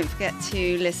slow. Don't forget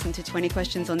to listen to 20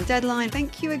 Questions on Deadline.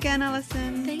 Thank you again,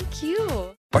 Alison. Thank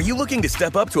you. Are you looking to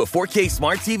step up to a 4K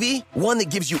smart TV? One that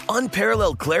gives you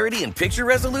unparalleled clarity and picture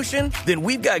resolution? Then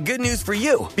we've got good news for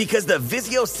you, because the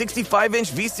Vizio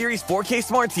 65-inch V-Series 4K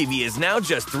smart TV is now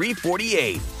just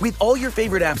 $348. With all your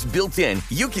favorite apps built in,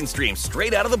 you can stream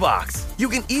straight out of the box. You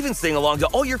can even sing along to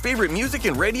all your favorite music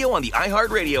and radio on the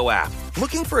iHeartRadio app.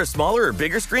 Looking for a smaller or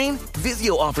bigger screen?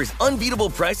 Vizio offers unbeatable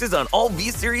prices on all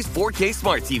V-Series 4K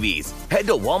smart TVs. Head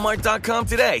to Walmart.com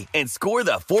today and score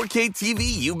the 4K TV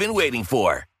you've been waiting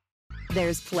for.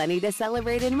 There's plenty to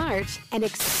celebrate in March and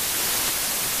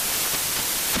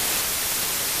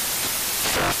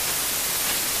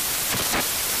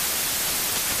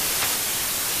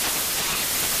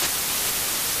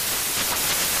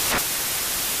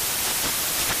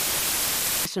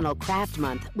National Craft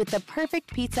Month with the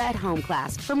perfect pizza at home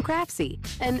class from Craftsy.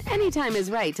 And anytime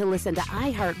is right to listen to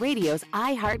iHeartRadio's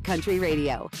iHeartCountry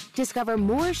Radio. Discover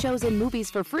more shows and movies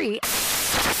for free.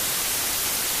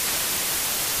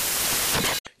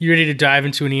 You ready to dive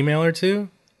into an email or two?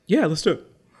 Yeah, let's do it.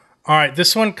 All right,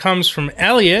 this one comes from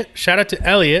Elliot. Shout out to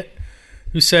Elliot,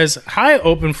 who says, "Hi,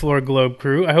 Open Floor Globe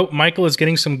crew. I hope Michael is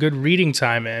getting some good reading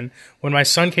time in. When my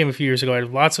son came a few years ago, I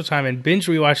had lots of time and binge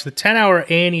rewatched the 10-hour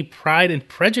A&E Pride and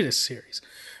Prejudice series.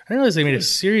 I didn't realize they made a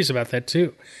series about that,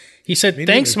 too." He said,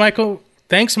 "Thanks, Michael.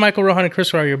 Thanks, Michael, Rohan, and Chris,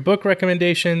 for all your book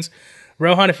recommendations.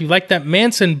 Rohan, if you like that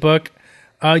Manson book,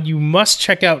 you must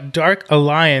check out Dark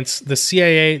Alliance, the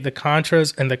CIA, the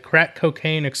Contras, and the Crack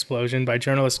Cocaine Explosion by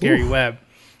journalist Gary Webb.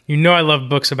 You know I love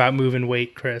books about moving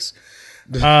weight, Chris."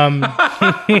 Pusha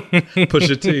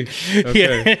T.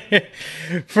 Okay. Yeah.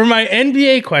 For my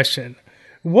NBA question,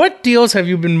 what deals have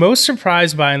you been most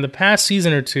surprised by in the past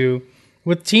season or two,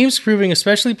 with teams proving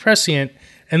especially prescient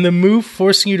and the move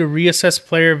forcing you to reassess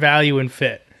player value and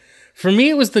fit? For me,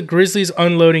 it was the Grizzlies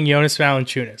unloading Jonas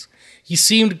Valanciunas. He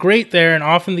seemed great there and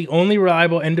often the only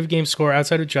reliable end-of-game scorer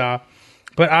outside of Ja,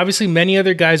 but obviously many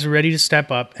other guys are ready to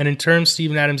step up, and in turn,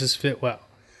 Steven Adams has fit well.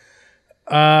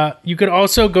 You could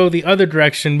also go the other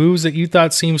direction, moves that you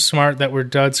thought seemed smart that were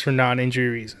duds for non-injury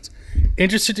reasons.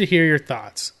 Interested to hear your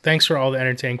thoughts. Thanks for all the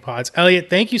entertaining pods. Elliot,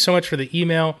 thank you so much for the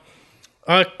email.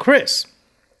 Chris,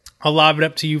 I'll lob it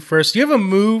up to you first. Do you have a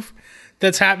move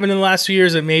that's happened in the last few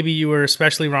years that maybe you were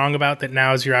especially wrong about that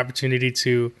now is your opportunity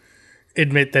to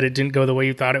admit that it didn't go the way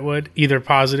you thought it would, either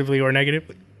positively or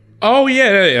negatively? Oh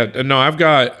yeah. No, I've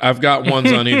got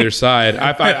ones on either side.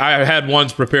 I had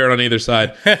ones prepared on either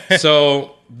side.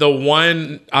 So the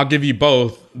one, I'll give you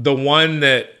both. The one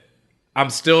that I'm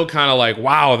still kind of like,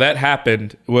 wow, that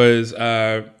happened was,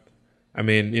 not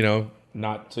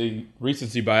to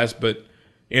recency bias, but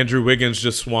Andrew Wiggins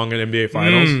just swung in NBA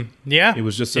Finals. Yeah, he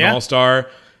was just an all-star.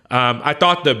 I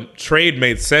thought the trade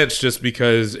made sense just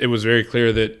because it was very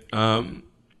clear that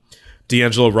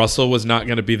D'Angelo Russell was not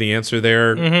going to be the answer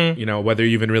there. Mm-hmm. Whether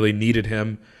you even really needed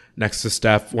him next to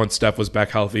Steph once Steph was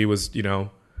back healthy was,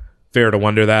 fair to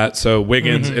wonder that. So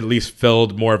Wiggins at least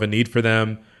filled more of a need for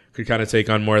them, could kind of take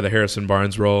on more of the Harrison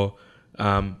Barnes role,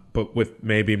 but with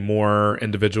maybe more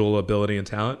individual ability and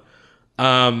talent.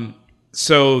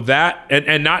 So that,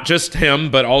 and not just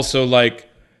him, but also like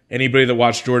anybody that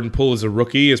watched Jordan Poole as a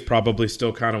rookie is probably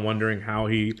still kind of wondering how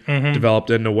he developed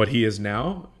into what he is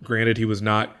now. Granted, he was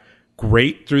not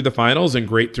great through the finals and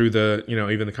great through the,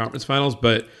 even the conference finals,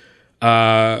 but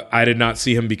I did not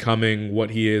see him becoming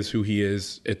what he is, who he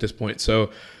is at this point.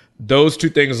 So those two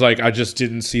things, like, I just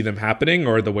didn't see them happening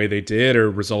or the way they did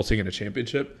or resulting in a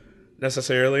championship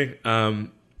necessarily.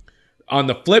 On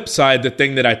the flip side, the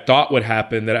thing that I thought would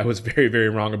happen that I was very, very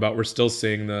wrong about, we're still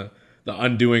seeing the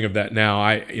undoing of that now.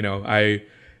 I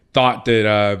thought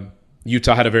that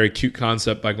Utah had a very cute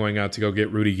concept by going out to go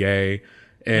get Rudy Gay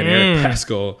and Eric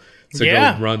Paschall to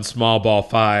go run small ball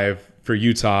 5 for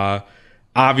Utah.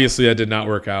 Obviously, that did not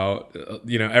work out.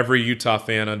 Every Utah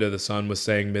fan under the sun was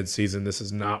saying midseason, this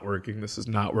is not working. This is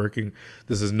not working.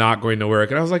 This is not going to work.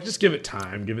 And I was like, just give it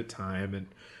time. Give it time. And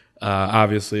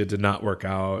obviously, it did not work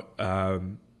out.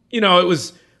 It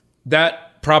was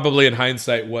that probably in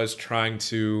hindsight was trying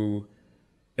to,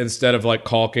 instead of like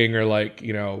caulking or like,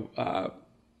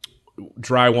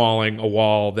 drywalling a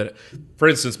wall that, for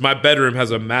instance, my bedroom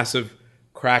has a massive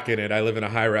crack in it. I live in a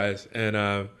high rise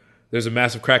and there's a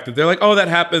massive crack that they're like, oh, that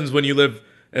happens when you live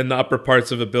in the upper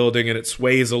parts of a building and it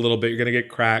sways a little bit. You're going to get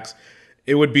cracks.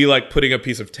 It would be like putting a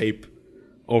piece of tape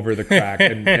over the crack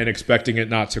and expecting it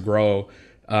not to grow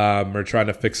or trying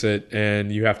to fix it.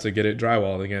 And you have to get it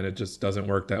drywalled again. It just doesn't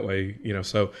work that way,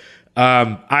 So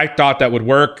I thought that would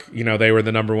work. They were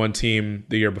the number 1 team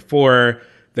the year before.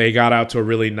 They got out to a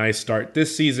really nice start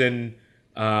this season.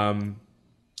 And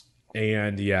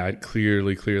yeah, it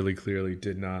clearly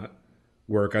did not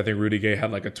work. I think Rudy Gay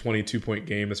had like a 22-point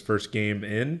game his first game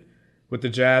in with the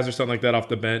Jazz or something like that off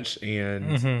the bench.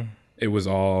 And it was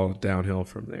all downhill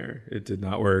from there. It did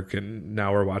not work. And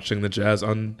now we're watching the Jazz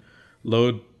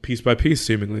unload piece by piece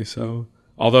seemingly. So,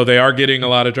 although they are getting a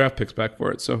lot of draft picks back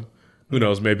for it. So who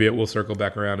knows? Maybe it will circle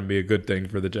back around and be a good thing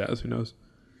for the Jazz. Who knows?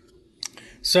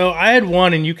 So I had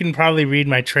one, and you can probably read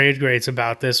my trade grades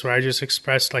about this, where I just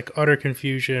expressed like utter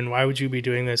confusion. Why would you be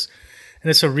doing this? And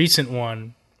it's a recent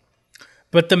one.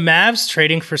 But the Mavs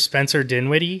trading for Spencer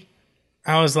Dinwiddie,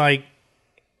 I was like,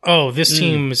 oh, this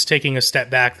team is taking a step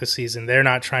back this season. They're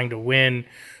not trying to win.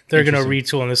 They're going to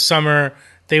retool in the summer.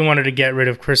 They wanted to get rid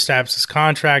of Kristaps'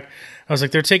 contract. I was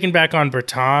like, they're taking back on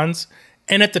Bertans.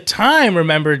 And at the time,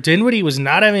 remember, Dinwiddie was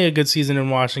not having a good season in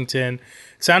Washington.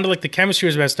 sounded like the chemistry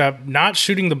was messed up, not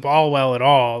shooting the ball well at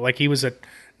all. Like he was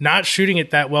not shooting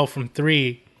it that well from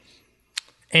three.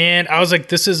 And I was like,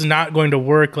 this is not going to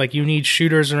work. Like you need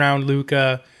shooters around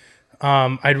Luka.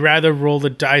 I'd rather roll the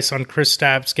dice on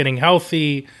Kristaps getting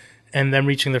healthy and them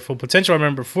reaching their full potential. I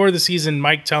remember before the season,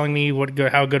 Mike telling me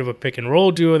how good of a pick and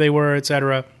roll duo they were,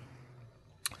 etc.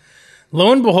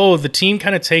 Lo and behold, the team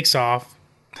kind of takes off.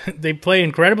 They play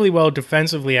incredibly well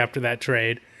defensively after that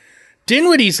trade.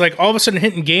 Dinwiddie's like all of a sudden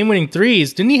hitting game-winning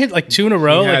threes. Didn't he hit like 2 in a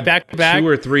row, like back-to-back? 2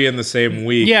 or 3 in the same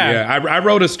week. Yeah. I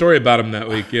wrote a story about him that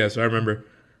week. Yeah, so I remember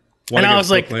one and against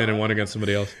Brooklyn and one against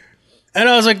somebody else. And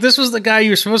I was like, this was the guy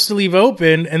you're supposed to leave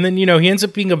open. And then, he ends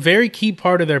up being a very key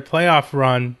part of their playoff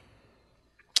run.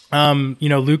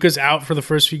 Luka's out for the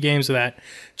first few games of that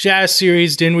Jazz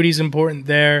series. Dinwiddie's important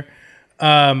there.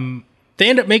 They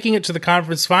end up making it to the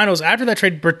conference finals. After that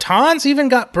trade, Bertans even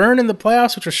got burned in the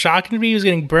playoffs, which was shocking to me. He was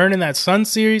getting burned in that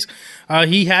Suns series.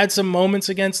 He had some moments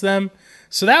against them.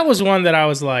 So that was one that I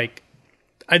was like,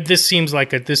 this seems like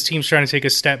this team's trying to take a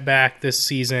step back this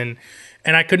season.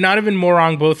 And I could not have been more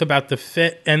wrong both about the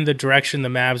fit and the direction the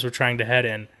Mavs were trying to head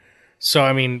in. So,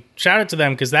 I mean, shout out to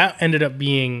them because that ended up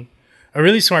being a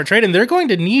really smart trade. And they're going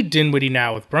to need Dinwiddie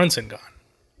now with Brunson gone.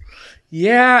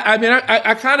 Yeah, I mean,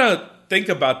 I kind of think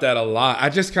about that a lot. I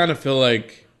just kind of feel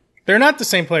like they're not the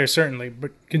same players, certainly, but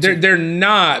they're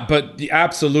not. But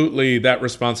absolutely, that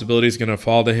responsibility is going to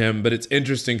fall to him. But it's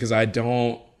interesting because there's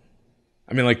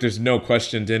no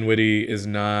question Dinwiddie is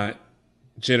not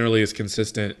generally as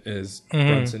consistent as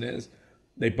Brunson is.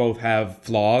 They both have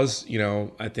flaws.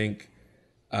 I think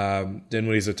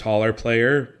Dinwiddie's a taller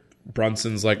player.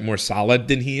 Brunson's like more solid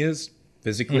than he is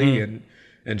physically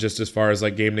and just as far as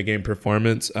like game to game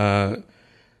performance.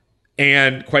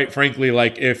 And quite frankly,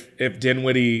 like if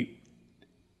Dinwiddie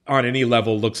on any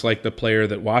level looks like the player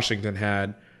that Washington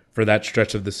had for that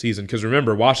stretch of the season, because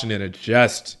remember, Washington had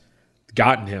just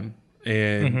gotten him.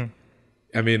 And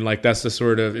I mean, like that's the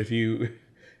sort of, if you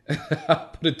I'll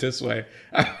put it this way,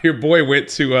 your boy went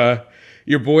to,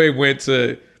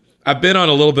 I've been on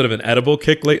a little bit of an edible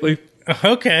kick lately.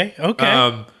 Okay.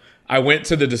 I went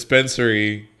to the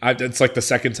dispensary. It's like the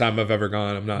second time I've ever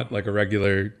gone. I'm not like a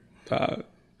regular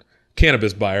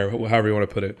cannabis buyer, however you want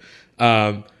to put it.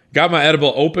 Got my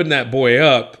edible, opened that boy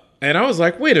up, and I was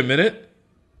like, wait a minute.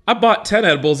 I bought 10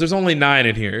 edibles. There's only 9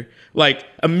 in here. Like,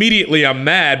 immediately I'm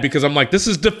mad because I'm like, this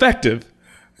is defective.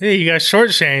 Yeah, you got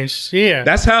shortchanged. Yeah.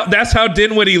 That's how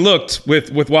Dinwiddie looked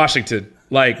with Washington.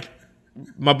 Like,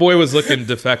 my boy was looking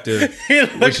defective. He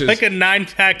looked like a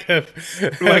 9-pack of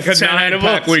like a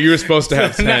 9-pack where you were supposed to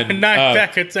have 10.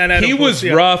 9-pack of 10 edibles. He was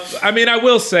rough. I mean, I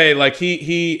will say, like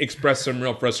he expressed some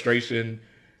real frustration.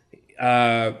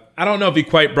 I don't know if he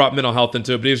quite brought mental health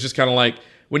into it, but he was just kind of like,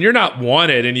 when you're not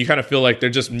wanted and you kind of feel like they're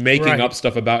just making up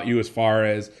stuff about you as far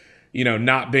as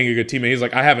not being a good teammate. He's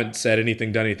like, I haven't said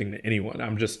anything, done anything to anyone.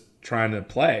 I'm just trying to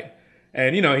play.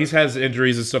 And, he has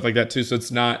injuries and stuff like that, too. So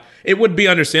it would be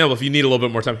understandable if you need a little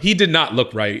bit more time. He did not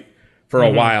look right for a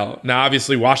while. Now,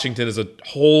 obviously, Washington is a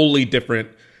wholly different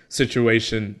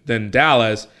situation than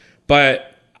Dallas.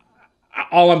 But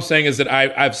all I'm saying is that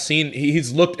I've seen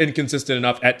he's looked inconsistent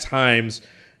enough at times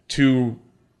to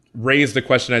raise the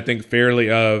question, I think, fairly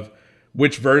of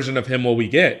which version of him will we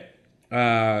get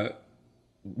when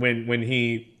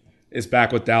he is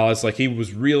back with Dallas. Like, he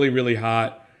was really, really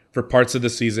hot for parts of the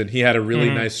season. He had a really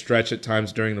nice stretch at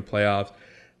times during the playoffs.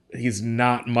 He's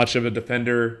not much of a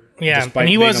defender, despite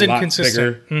he being was a lot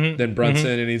inconsistent. bigger than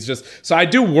Brunson. And he's just... So I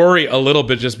do worry a little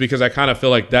bit just because I kind of feel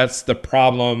like that's the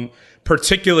problem,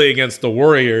 particularly against the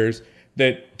Warriors,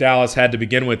 that Dallas had to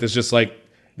begin with. Is just like,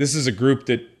 this is a group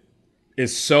that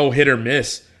is so hit or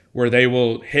miss where they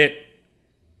will hit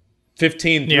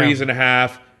 15 threes in a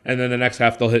half, and then the next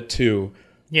half they'll hit 2.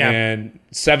 Yeah. And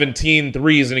 17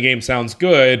 threes in a game sounds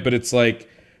good, but it's like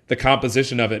the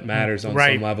composition of it matters on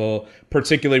some level,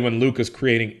 particularly when Luka's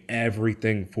creating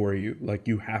everything for you. Like,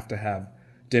 you have to have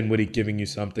Dinwiddie giving you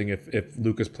something if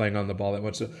Luka's playing on the ball that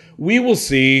much. So we will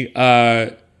see.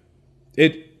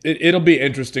 It'll be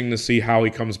interesting to see how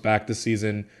he comes back this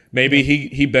season. Maybe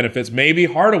he benefits. Maybe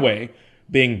Hardaway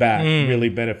being back really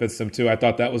benefits them too. I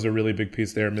thought that was a really big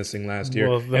piece they were missing last year.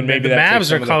 Well, and maybe the Mavs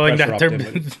are calling that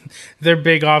their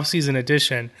big offseason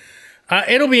addition.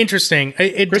 It'll be interesting.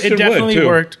 It definitely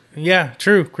worked. Yeah,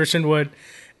 true. Christian Wood.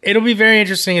 It'll be very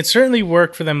interesting. It certainly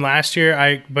worked for them last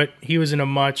year. But he was in a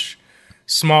much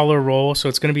smaller role, so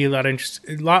it's going to be a lot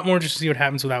more interesting to see what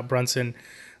happens without Brunson.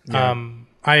 Yeah.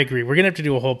 I agree. We're gonna have to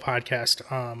do a whole podcast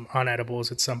on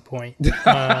edibles at some point.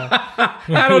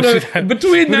 I don't know.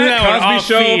 Between that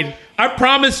Cosby Show, I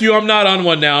promise you, I'm not on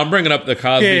one now. I'm bringing up the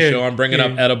Cosby Show. I'm bringing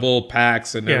up edible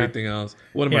packs and everything else.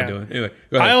 What am I doing? Anyway,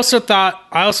 go ahead. I also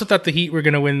thought the Heat were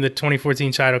gonna win the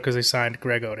 2014 title because they signed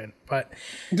Greg Oden. But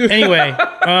anyway,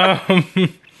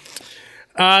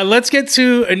 let's get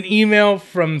to an email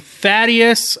from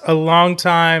Thaddeus, a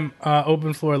longtime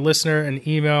Open Floor listener and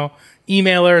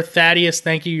emailer. Thaddeus,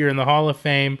 thank you. You're in the Hall of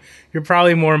Fame. You're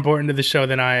probably more important to the show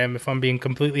than I am, if I'm being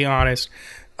completely honest.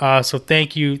 So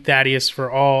thank you, Thaddeus, for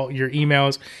all your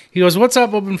emails. He goes, "What's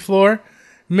up, Open Floor?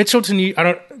 Mitchell to New..."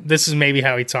 This is maybe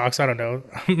how he talks. I don't know.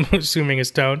 I'm assuming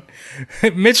his tone.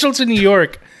 Mitchell to New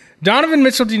York. Donovan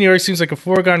Mitchell to New York seems like a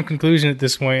foregone conclusion at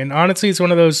this point, and honestly, it's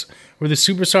one of those where the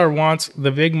superstar wants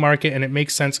the big market, and it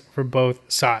makes sense for both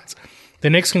sides. The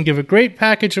Knicks can give a great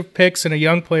package of picks and a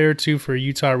young player or two for a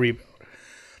Utah rebuild.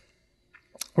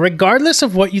 Regardless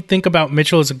of what you think about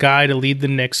Mitchell as a guy to lead the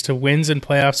Knicks to wins and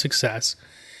playoff success,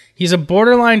 he's a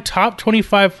borderline top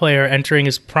 25 player entering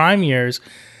his prime years,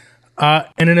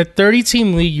 and in a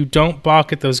 30-team league, you don't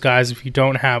balk at those guys if you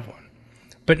don't have one.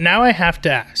 But now I have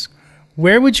to ask,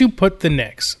 where would you put the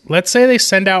Knicks? Let's say they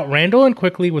send out Randall and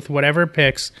Quickly with whatever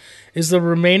picks. Is the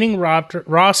remaining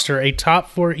roster a top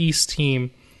 4 East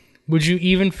team? Would you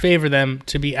even favor them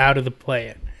to be out of the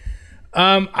play-in?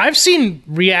 I've seen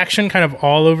reaction kind of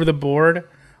all over the board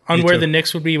on where the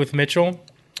Knicks would be with Mitchell.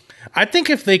 I think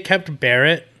if they kept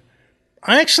Barrett,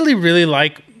 I actually really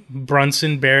like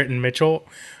Brunson, Barrett, and Mitchell.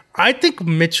 I think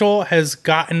Mitchell has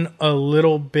gotten a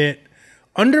little bit...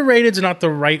 Underrated is not the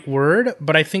right word,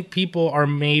 but I think people are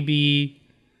maybe...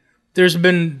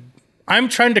 I'm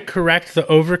trying to correct the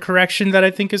overcorrection that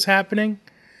I think is happening.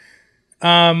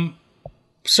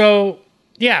 So,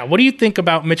 yeah, what do you think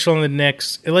about Mitchell and the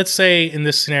Knicks? Let's say in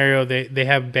this scenario they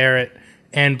have Barrett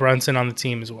and Brunson on the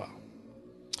team as well.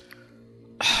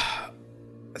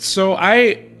 So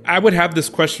I would have this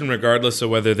question regardless of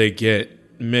whether they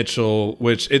get Mitchell,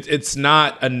 which it's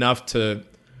not enough to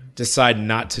decide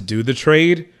not to do the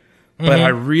trade, but I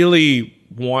really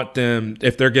want them,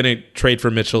 if they're going to trade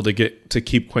for Mitchell, to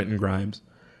keep Quentin Grimes.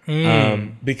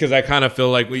 Because I kind of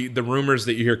feel like the rumors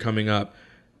that you hear coming up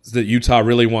is that Utah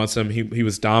really wants him. He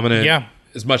was dominant,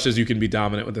 as much as you can be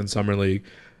dominant within Summer League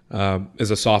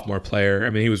as a sophomore player. I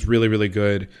mean, he was really, really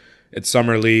good at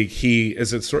Summer League. He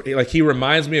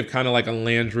reminds me of kind of like a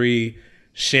Landry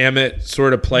Shamet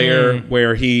sort of player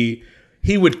where he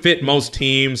would fit most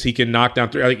teams. He can knock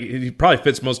down he probably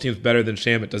fits most teams better than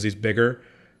Shamet does. He's bigger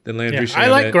than Landry Shamet. I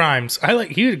like Grimes.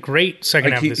 He was a great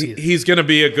second half of the season. He's going to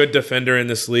be a good defender in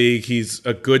this league. He's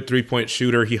a good 3-point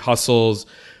shooter. He hustles.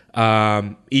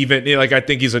 I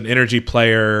think he's an energy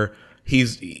player.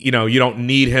 He's, you don't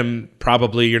need him.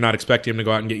 Probably you're not expecting him to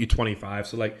go out and get you 25.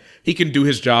 So he can do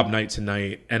his job night to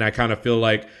night. And I kind of feel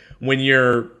like when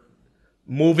you're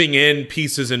moving in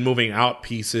pieces and moving out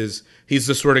pieces, he's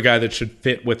the sort of guy that should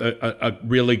fit with a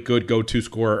really good go-to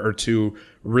scorer or two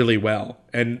really well.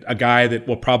 And a guy that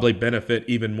will probably benefit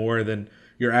even more than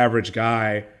your average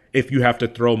guy if you have to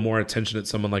throw more attention at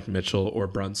someone like Mitchell or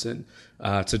Brunson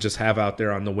to just have out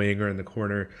there on the wing or in the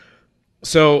corner.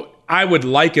 So I would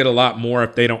like it a lot more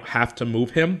if they don't have to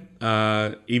move him,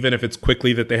 even if it's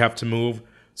Quickly that they have to move.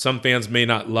 Some fans may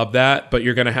not love that, but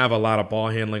you're going to have a lot of ball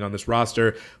handling on this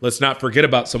roster. Let's not forget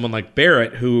about someone like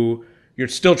Barrett, who you're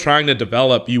still trying to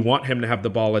develop. You want him to have the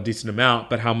ball a decent amount,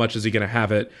 but how much is he going to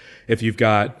have it if you've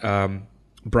got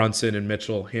Brunson and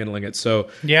Mitchell handling it? So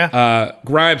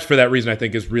Grimes, for that reason, I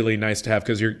think is really nice to have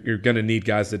because you're going to need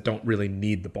guys that don't really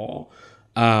need the ball.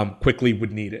 Quickly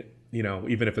would need it.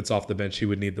 Even if it's off the bench, he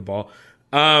would need the ball.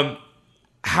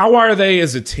 How are they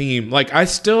as a team?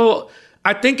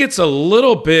 I think it's a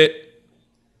little bit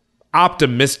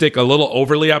optimistic, a little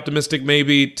overly optimistic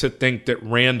maybe, to think that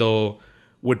Randall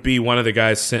would be one of the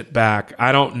guys sent back.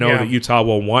 I don't know that Utah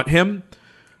will want him.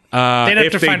 They'd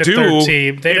have to find a third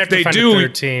team. A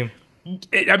third team.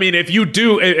 I mean, if you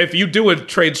do a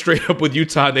trade straight up with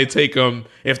Utah and they take him,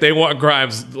 if they want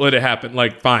Grimes, let it happen.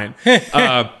 Fine.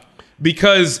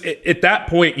 Because at that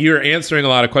point, you're answering a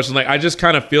lot of questions. I just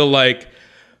kind of feel like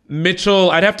Mitchell,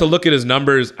 I'd have to look at his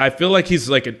numbers. I feel like he's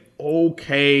an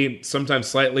okay, sometimes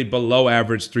slightly below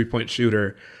average 3-point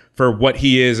shooter for what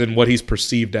he is and what he's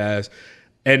perceived as.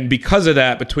 And because of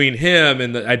that, between him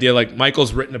and the idea,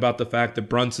 Michael's written about the fact that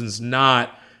Brunson's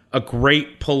not a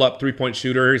great pull-up 3-point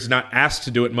shooter. He's not asked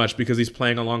to do it much because he's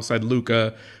playing alongside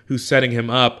Luka, who's setting him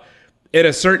up. At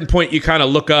a certain point, you kind of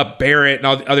look up Barrett and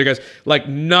all the other guys.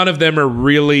 None of them are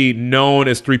really known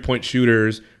as 3-point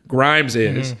shooters. Grimes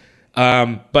is.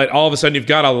 But all of a sudden, you've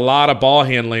got a lot of ball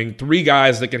handling, 3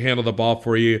 guys that can handle the ball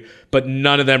for you, but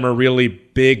none of them are really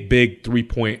big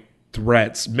 3-point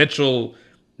threats. Mitchell,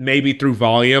 maybe through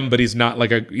volume, but he's not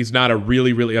a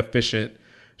really, really efficient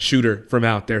shooter from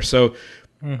out there. So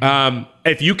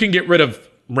if you can get rid of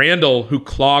Randall, who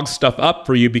clogs stuff up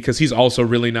for you because he's also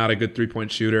really not a good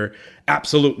 3-point shooter,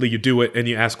 absolutely you do it and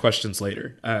you ask questions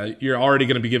later. You're already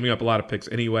going to be giving up a lot of picks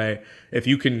anyway. If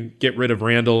you can get rid of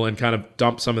Randall and kind of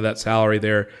dump some of that salary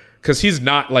there, because he's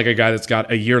not like a guy that's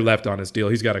got a year left on his deal.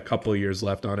 He's got a couple of years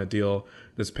left on a deal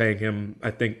that's paying him,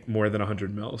 I think, more than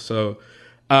 $100 million. So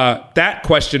that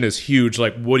question is huge.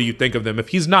 Like, what do you think of them? If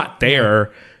he's not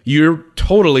there, you're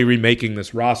totally remaking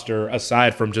this roster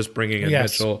aside from just bringing in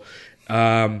Mitchell.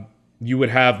 You would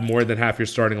have more than half your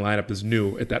starting lineup is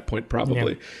new at that point,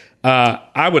 probably.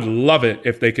 I would love it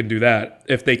if they can do that.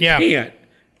 If they can't,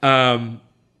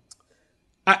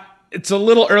 it's a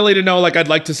little early to know. Like, I'd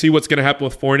like to see what's going to happen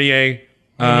with Fournier.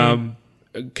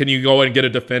 Can you go and get a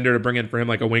defender to bring in for him,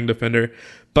 like a wing defender?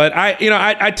 But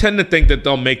I tend to think that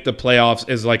they'll make the playoffs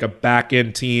as like a back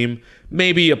end team,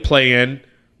 maybe a play in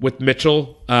with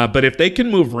Mitchell. But if they can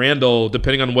move Randall,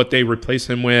 depending on what they replace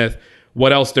him with,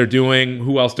 what else they're doing,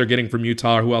 who else they're getting from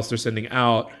Utah, or who else they're sending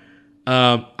out,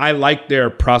 I like their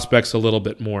prospects a little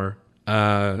bit more.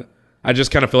 I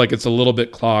just kind of feel like it's a little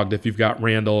bit clogged if you've got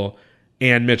Randall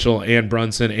and Mitchell and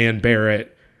Brunson and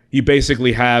Barrett. You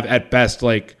basically have, at best,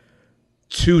 like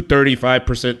 2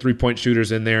 35% 3-point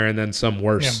shooters in there and then some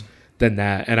worse than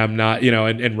that. And I'm not,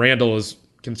 and Randall is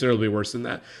considerably worse than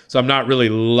that. So I'm not really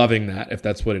loving that, if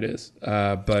that's what it is.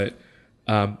 But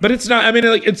it's not. I mean,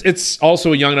 like it's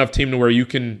also a young enough team to where you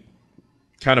can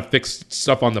kind of fix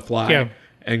stuff on the fly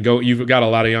and go. You've got a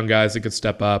lot of young guys that could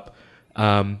step up.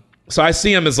 So I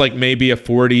see them as like maybe a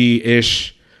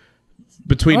 40-ish,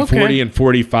 between 40 and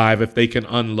 45, if they can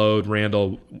unload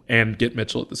Randall and get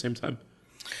Mitchell at the same time.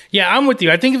 Yeah, I'm with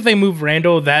you. I think if they move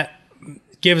Randall, that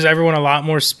gives everyone a lot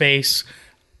more space.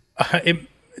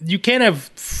 You can't have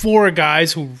 4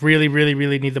 guys who really, really,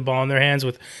 really need the ball in their hands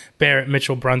with Barrett,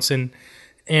 Mitchell, Brunson,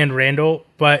 and Randall.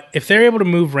 But if they're able to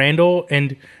move Randall,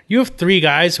 and you have 3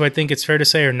 guys who I think it's fair to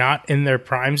say are not in their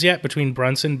primes yet, between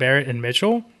Brunson, Barrett, and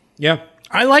Mitchell. Yeah,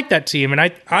 I like that team,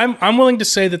 and I'm willing to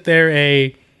say that they're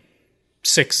a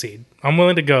 6 seed. I'm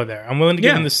willing to go there. I'm willing to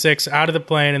give them the 6 out of the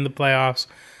play-in in the playoffs.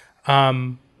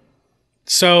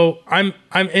 So I'm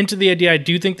into the idea. I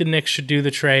do think the Knicks should do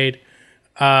the trade.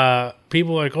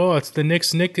 People are like, oh, it's the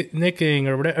Knicks nicking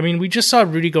or whatever. I mean, we just saw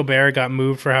Rudy Gobert got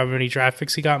moved for how many draft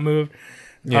picks he got moved.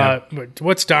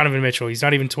 What's Donovan Mitchell? He's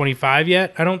not even 25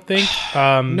 yet, I don't think.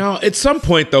 No, at some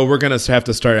point, though, we're going to have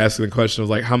to start asking the question of,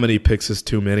 like, how many picks is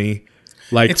too many?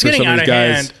 Like, it's getting out of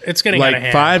hand. It's getting out of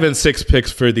hand. 5 and 6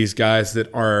 picks for these guys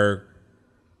that are,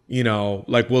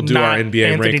 like we'll do our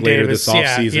NBA Anthony rank later Davis. this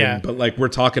offseason. Yeah. But, like, we're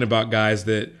talking about guys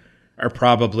that are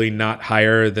probably not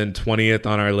higher than 20th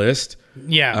on our list.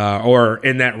 Yeah. Or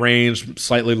in that range,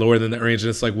 slightly lower than that range. And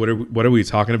it's like, what are we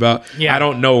talking about? Yeah. I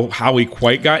don't know how we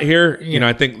quite got here.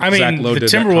 I think Zach Lowe the did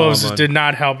Timberwolves did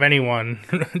not help anyone.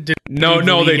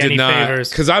 No, they did not.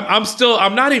 Because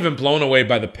I'm not even blown away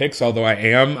by the picks, although I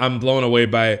am. I'm blown away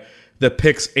by the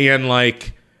picks and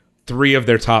like 3 of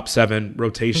their top 7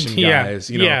 rotation guys.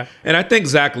 And I think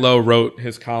Zach Lowe wrote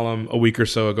his column a week or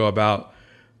so ago about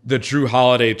the Drew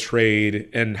Holiday trade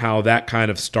and how that kind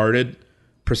of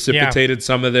precipitated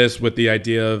some of this with the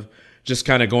idea of just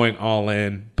kind of going all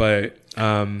in. But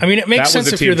it makes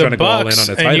sense if you're the Bucks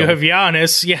and you have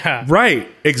Giannis. Yeah, right,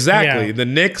 exactly. Yeah. The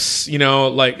Knicks,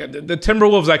 like the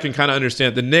Timberwolves, I can kind of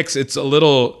understand. The Knicks, it's a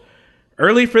little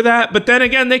early for that, but then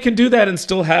again, they can do that and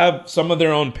still have some of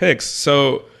their own picks.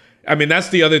 So, that's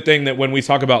the other thing, that when we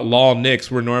talk about law Knicks,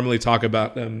 we're normally talking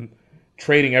about them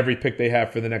trading every pick they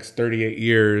have for the next 38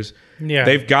 years. Yeah,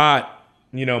 they've got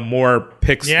more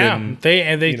picks than they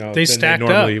stacked than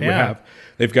they normally up. would have.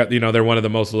 They've got they're one of the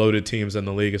most loaded teams in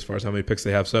the league as far as how many picks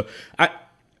they have. So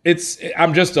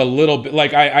I'm just a little bit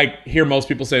like I hear most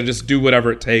people saying just do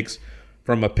whatever it takes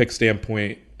from a pick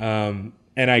standpoint. And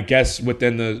I guess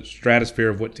within the stratosphere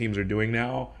of what teams are doing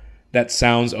now, that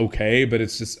sounds okay. But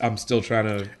it's just I'm still trying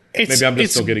to. Maybe I'm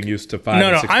just still getting used to 5.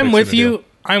 No, and 6 I'm picks with in a you. deal.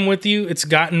 I'm with you. It's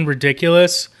gotten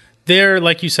ridiculous. They're,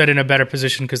 like you said, in a better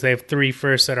position because they have 3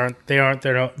 firsts that aren't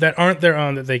their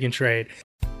own that they can trade.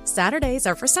 Saturdays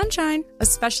are for sunshine,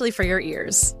 especially for your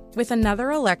ears. With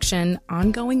another election,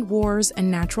 ongoing wars, and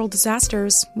natural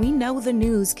disasters, we know the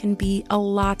news can be a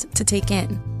lot to take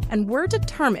in. And we're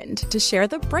determined to share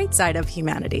the bright side of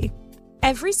humanity.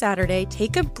 Every Saturday,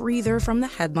 take a breather from the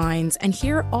headlines and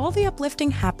hear all the uplifting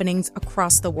happenings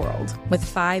across the world with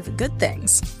 5 good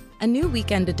things. a new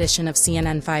weekend edition of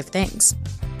CNN 5 Things.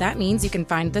 That means you can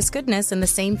find this goodness in the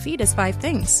same feed as 5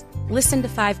 Things. Listen to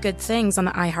 5 Good Things on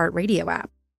the iHeartRadio app.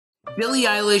 Billie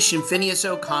Eilish and Phineas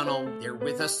O'Connell, they're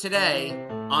with us today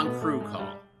on Crew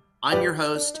Call. I'm your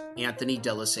host, Anthony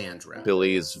D'Alessandro.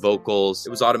 Billie's vocals,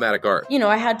 it was automatic art. You know,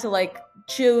 I had to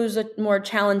choose a more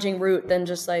challenging route than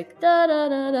just da da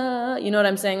da da. You know what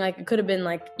I'm saying? It could have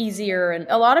been easier. And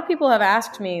a lot of people have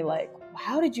asked me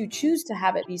how did you choose to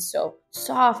have it be so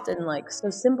soft and so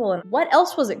simple? And what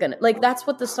else was it gonna that's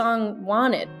what the song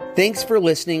wanted. Thanks for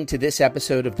listening to this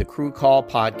episode of the Crew Call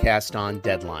podcast on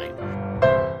Deadline.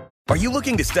 Are you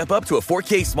looking to step up to a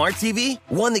 4K smart TV?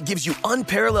 One that gives you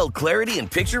unparalleled clarity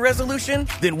and picture resolution?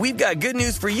 Then we've got good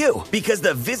news for you, because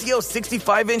the Vizio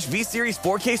 65-inch V-Series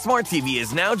 4K smart TV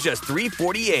is now just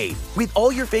 $348. With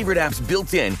all your favorite apps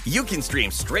built in, you can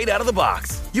stream straight out of the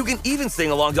box. You can even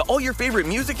sing along to all your favorite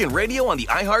music and radio on the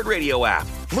iHeartRadio app.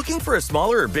 Looking for a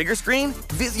smaller or bigger screen?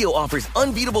 Vizio offers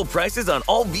unbeatable prices on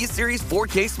all V-Series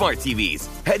 4K smart TVs.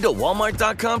 Head to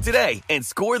Walmart.com today and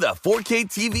score the 4K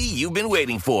TV you've been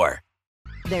waiting for.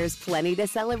 There's plenty to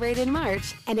celebrate in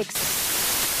March and National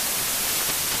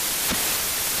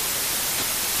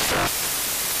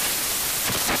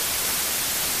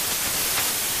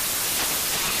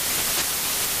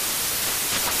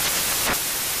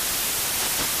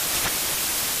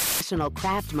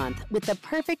Craft Month with the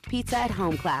perfect pizza at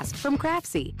home class from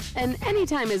Craftsy. And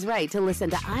anytime is right to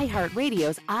listen to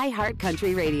iHeartRadio's iHeart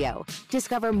Country Radio.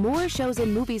 Discover more shows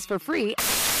and movies for free.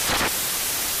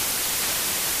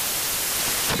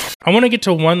 I want to get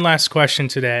to one last question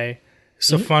today.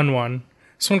 It's a fun one.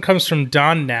 This one comes from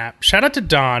Don Knapp. Shout out to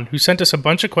Don, who sent us a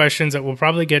bunch of questions that we'll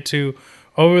probably get to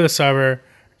over the summer.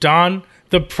 Don,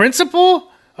 the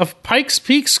principal of Pikes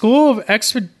Peak School of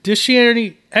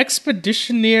Expeditionary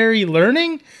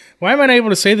Learning? Why am I not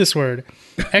able to say this word?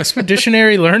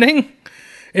 Expeditionary Learning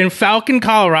in Falcon,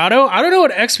 Colorado. I don't know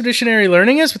what expeditionary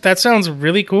learning is, but that sounds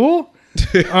really cool.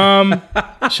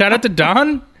 Shout out to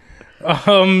Don.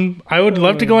 I would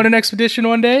love to go on an expedition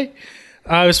one day,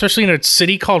 especially in a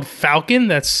city called Falcon.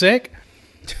 That's sick.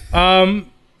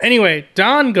 Anyway,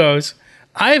 Don goes,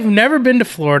 I've never been to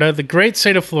Florida, the great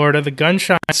state of Florida, the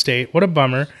gunshot state. What a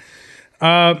bummer.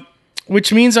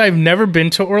 Which means I've never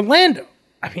been to Orlando.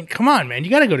 I mean, come on, man.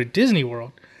 You got to go to Disney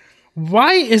World.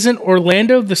 Why isn't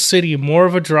Orlando, the city, more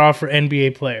of a draw for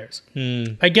NBA players?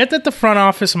 I get that the front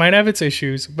office might have its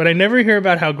issues, but I never hear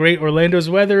about how great Orlando's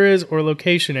weather is or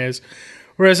location is,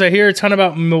 whereas I hear a ton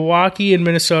about Milwaukee and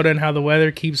Minnesota and how the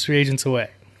weather keeps free agents away.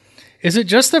 Is it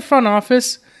just the front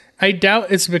office? I doubt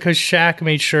it's because Shaq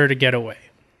made sure to get away.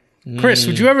 Chris,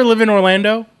 would you ever live in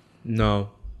Orlando? No.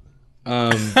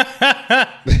 I'm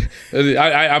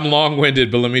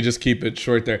long-winded, but let me just keep it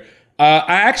short there. I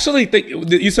actually think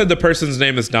you said the person's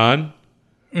name is Don.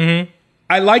 Mm-hmm.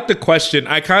 I like the question.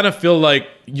 I kind of feel like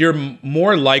you're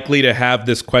more likely to have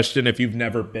this question if you've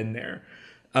never been there.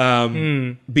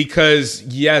 Because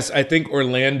yes, I think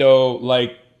Orlando,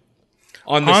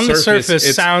 on the surface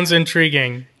it sounds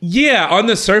intriguing. Yeah, on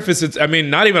the surface,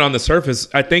 not even on the surface.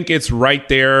 I think it's right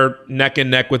there, neck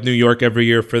and neck with New York every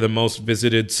year for the most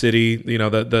visited city,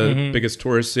 the biggest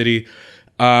tourist city.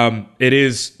 It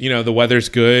is, the weather's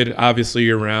good, obviously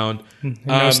year round.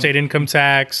 No state income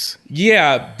tax.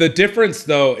 Yeah. The difference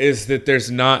though is that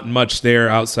there's not much there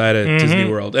outside of Disney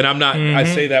World. And I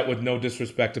say that with no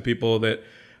disrespect to people that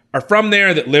are from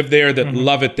there, that live there, that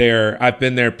love it there. I've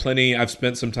been there plenty. I've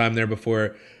spent some time there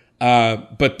before.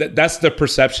 But that's the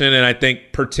perception. And I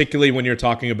think particularly when you're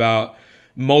talking about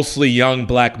mostly young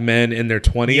black men in their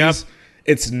 20s,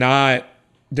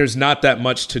 there's not that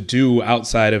much to do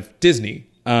outside of Disney.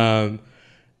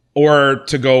 Or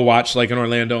to go watch an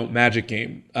Orlando Magic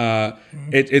game.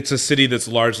 It's a city that's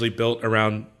largely built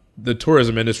around the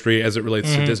tourism industry as it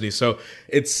relates to Disney. So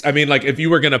if you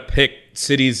were going to pick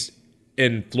cities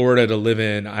in Florida to live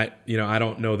in, I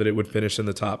don't know that it would finish in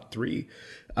the top 3,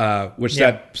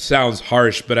 that sounds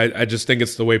harsh, but I just think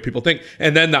it's the way people think.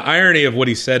 And then the irony of what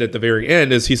he said at the very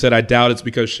end is he said, I doubt it's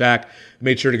because Shaq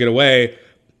made sure to get away.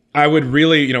 I would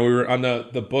really, we were on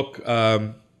the book,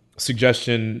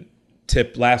 suggestion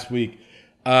tip last week.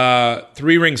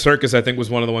 3 Ring Circus, I think, was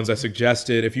one of the ones I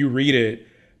suggested. If you read it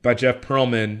by Jeff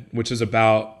Pearlman, which is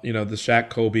about, the Shaq,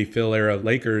 Kobe, Phil era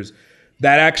Lakers,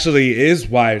 that actually is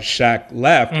why Shaq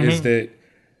left, is that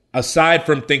aside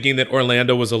from thinking that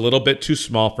Orlando was a little bit too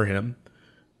small for him,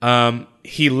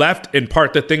 he left in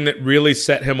part. The thing that really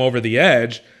set him over the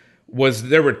edge was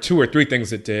there were 2 or 3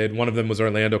 things it did. One of them was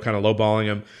Orlando kind of lowballing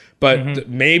him. But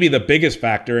maybe the biggest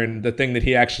factor, and the thing that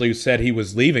he actually said he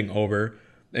was leaving over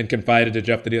and confided to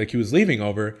Jeff that he was leaving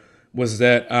over, was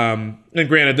that, and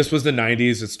granted, this was the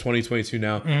 90s. It's 2022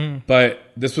 now, but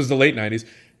this was the late 90s.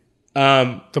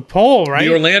 The poll, right?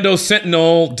 The Orlando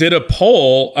Sentinel did a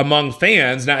poll among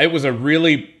fans. Now, it was a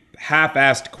really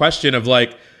half-assed question of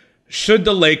like, should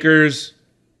the Lakers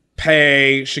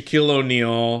pay Shaquille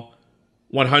O'Neal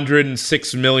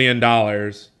 $106 million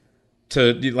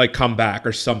to like come back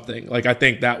or something? Like, I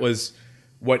think that was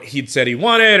what he'd said he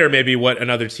wanted, or maybe what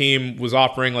another team was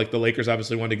offering. Like the Lakers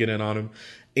obviously wanted to get in on him.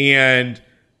 And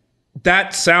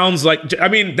that sounds like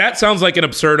an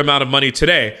absurd amount of money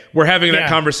today. We're having that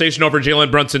conversation over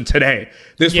Jalen Brunson today.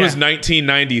 This was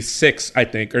 1996, I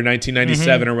think, or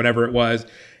 1997 or whatever it was.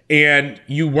 And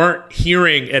you weren't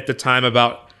hearing at the time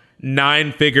about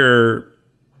 9-figure,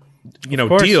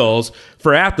 deals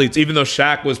for athletes, even though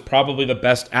Shaq was probably the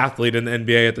best athlete in the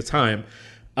NBA at the time.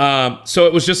 So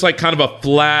it was just like kind of a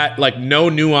flat, like no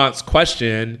nuance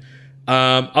question.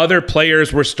 Other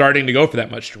players were starting to go for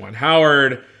that much. Juwan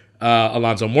Howard,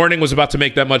 Alonzo Mourning was about to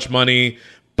make that much money,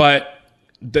 but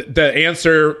the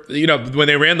answer, when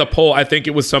they ran the poll, I think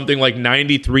it was something like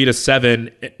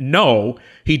 93-7. No,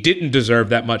 he didn't deserve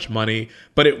that much money.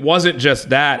 But it wasn't just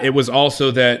that. It was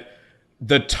also that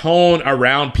the tone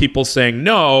around people saying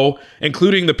no,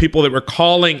 including the people that were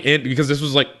calling in, because this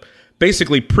was like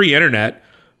basically pre-internet.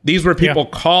 These were people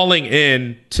calling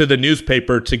in to the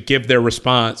newspaper to give their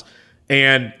response.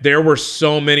 And there were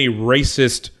so many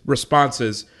racist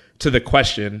responses to the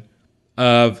question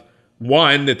of,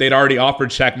 one, that they'd already offered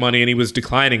Shaq money and he was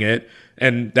declining it.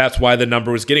 And that's why the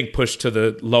number was getting pushed to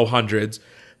the low hundreds.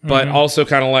 But also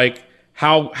kind of like,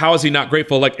 how is he not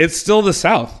grateful? Like, it's still the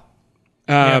South.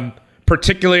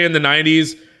 Particularly in the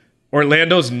 90s,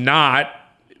 Orlando's not.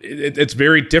 It's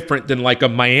very different than like a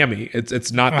Miami.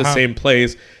 It's not the same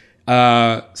place.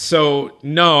 So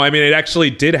no, I mean, it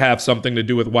actually did have something to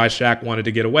do with why Shaq wanted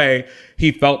to get away.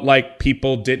 He felt like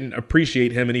people didn't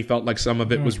appreciate him, and he felt like some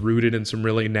of it was rooted in some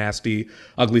really nasty,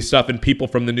 ugly stuff. And people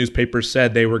from the newspaper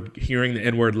said they were hearing the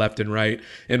N-word left and right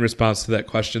in response to that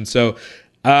question. So,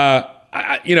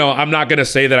 I'm not going to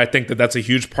say that I think that that's a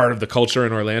huge part of the culture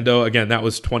in Orlando. Again, that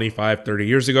was 25, 30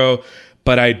 years ago.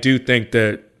 But I do think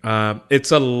that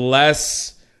it's a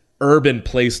less urban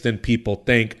place than people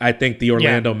think. I think the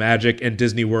Orlando Magic and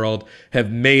Disney World have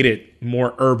made it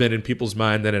more urban in people's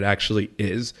mind than it actually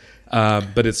is.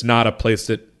 But it's not a place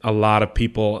that a lot of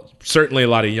people, certainly a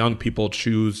lot of young people,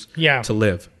 choose to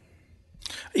live.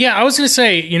 Yeah, I was going to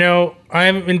say, I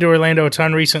haven't been to Orlando a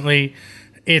ton recently.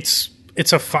 It's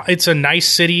a nice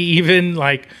city, even.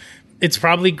 Like, it's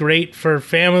probably great for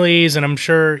families, and I'm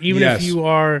sure even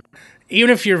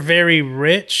if you're very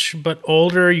rich but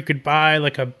older, you could buy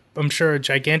like a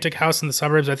gigantic house in the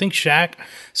suburbs. I think Shaq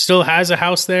still has a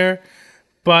house there.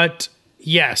 But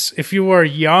yes, if you are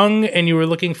young and you were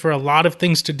looking for a lot of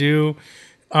things to do,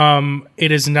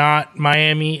 it is not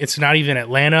Miami. It's not even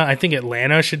Atlanta. I think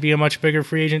Atlanta should be a much bigger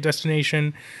free agent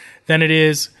destination than it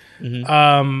is.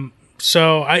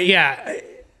 So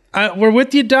we're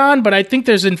with you, Don, but I think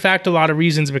there's in fact a lot of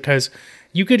reasons, because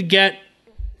you could get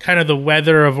kind of the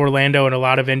weather of Orlando in a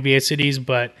lot of NBA cities,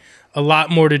 but a lot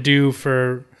more to do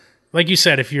for, like you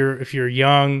said, if you're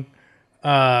young,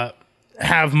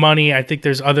 have money. I think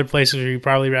there's other places where you'd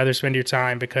probably rather spend your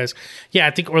time, because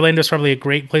I think Orlando's probably a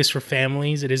great place for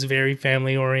families. It is very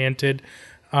family oriented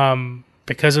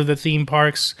because of the theme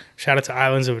parks. Shout out to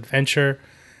Islands of Adventure.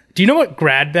 Do you know what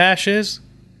Grad Bash is?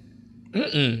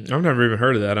 I've never even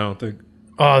heard of that, I don't think.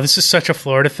 Oh, this is such a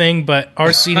Florida thing, but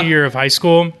our senior year of high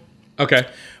school. Okay.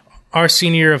 Our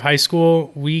senior year of high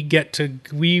school, we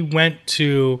went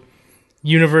to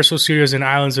Universal Studios and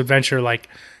Islands of Adventure. Like,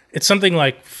 it's something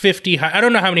like 50. I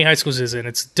don't know how many high schools it is in.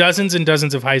 It's dozens and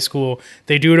dozens of high school.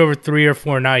 They do it over 3 or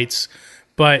 4 nights,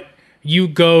 but you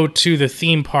go to the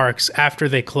theme parks after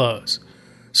they close.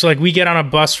 So like, we get on a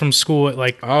bus from school at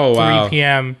like 3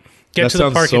 p.m. Get to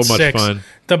the park at 6. Fun.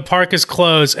 The park is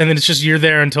closed, and then it's just you're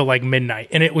there until like midnight,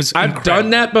 and it was. I've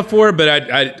done that before,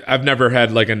 but I've never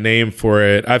had like a name for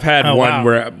it. I've had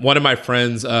where one of my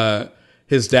friends,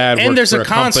 his dad worked there's for a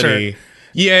concert. Company.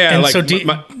 Yeah, and like so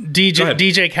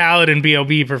DJ Khaled and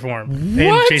B.O.B. performed,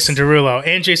 and Jason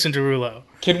Derulo.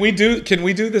 Can we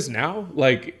do this now?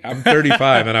 Like, I'm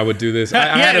 35 and I would do this.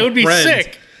 It would be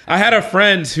sick. I had a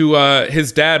friend who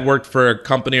his dad worked for a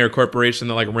company or corporation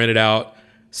that like rented out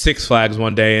Six Flags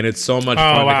one day, and it's so much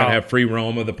fun to kind of have free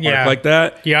roam of the park like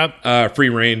that. Yep. Free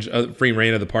reign of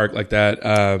the park like that.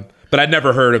 But I'd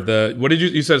never heard of the. What did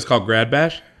you said it's called? Grad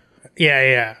Bash?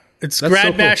 Yeah. It's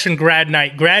Grad Bash and Grad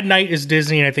Night. Grad Night is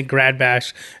Disney, and I think Grad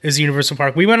Bash is Universal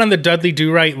Park. We went on the Dudley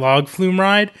Do-Right log flume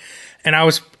ride, and I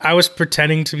was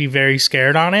pretending to be very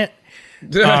scared on it,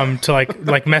 to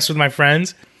like mess with my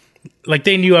friends. like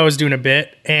they knew I was doing a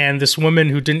bit, and this woman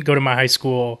who didn't go to my high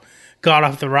school got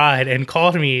off the ride and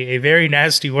called me a very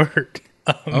nasty word.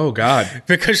 Oh God!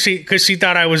 Because she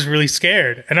thought I was really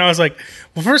scared, and I was like,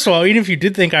 "Well, first of all, even if you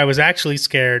did think I was actually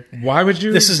scared, why would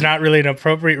you? This is not really an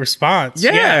appropriate response."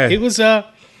 Yeah, it was that's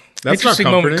interesting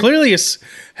moment. Clearly,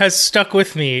 has stuck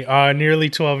with me nearly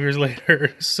 12 years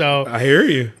later. So I hear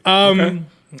you.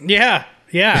 Okay.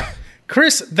 Yeah.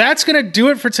 Chris, that's gonna do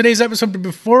it for today's episode. But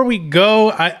before we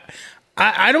go,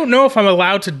 I don't know if I'm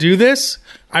allowed to do this.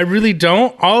 I really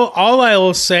don't. All I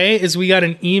will say is we got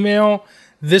an email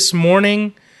this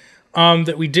morning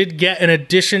that we did get in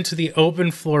addition to the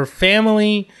Open Floor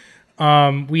family.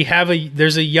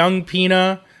 There's a young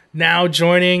Pina now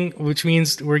joining, which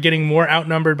means we're getting more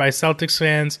outnumbered by Celtics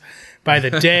fans by the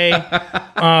day.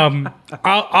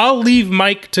 I'll leave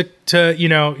Mike to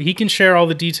he can share all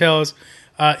the details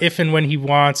if and when he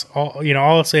wants. All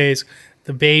I'll say is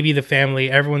the baby, the family,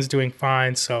 everyone's doing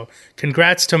fine. So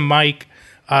congrats to Mike.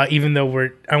 Even though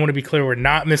I want to be clear, we're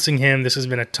not missing him. This has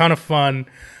been a ton of fun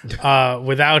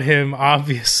without him,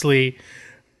 obviously.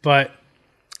 But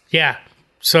yeah,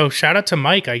 so shout out to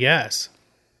Mike, I guess.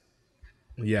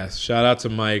 Yes, shout out to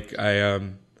Mike. I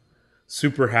am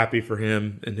super happy for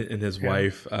him and his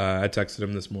wife. I texted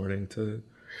him this morning to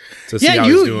see how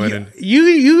he's doing.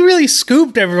 You really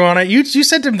scooped everyone. You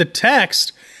sent him the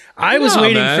text. I was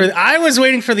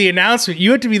waiting for the announcement.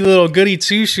 You had to be the little goody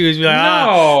two shoes. Be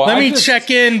like, let me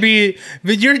check in.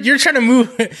 But you're trying to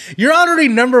move. You're already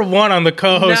number one on the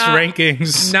co-host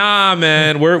rankings. Nah,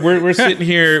 man. We're sitting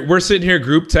here. We're sitting here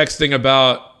group texting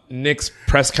about Knicks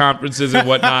press conferences and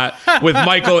whatnot with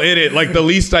Michael in it. Like the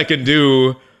least I can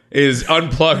do is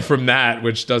unplug from that,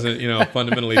 which doesn't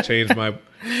fundamentally change my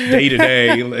day to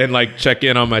day and like check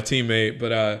in on my teammate.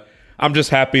 But I'm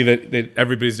just happy that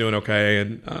everybody's doing okay,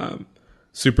 and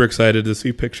super excited to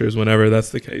see pictures whenever that's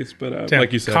the case. But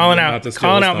like you said, calling out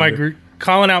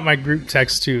my group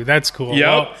text too. That's cool.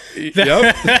 Yep.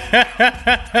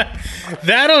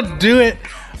 That'll do it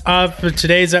for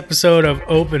today's episode of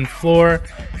Open Floor.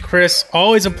 Chris,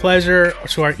 always a pleasure.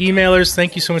 To our emailers,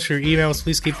 thank you so much for your emails.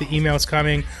 Please keep the emails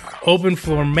coming.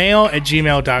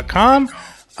 openfloormail@gmail.com.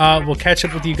 We'll catch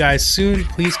up with you guys soon.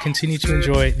 Please continue to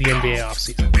enjoy the NBA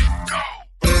offseason.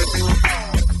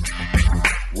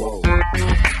 Whoa.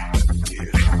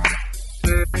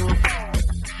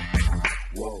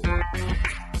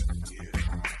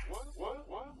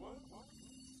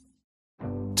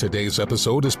 Today's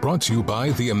episode is brought to you by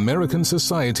the American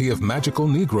Society of Magical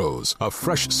Negroes, a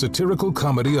fresh satirical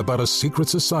comedy about a secret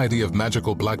society of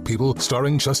magical black people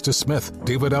starring Justice Smith,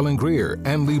 David Alan Grier,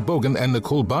 Ann Lee Bogan, and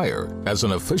Nicole Byer. As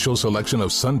an official selection of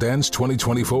Sundance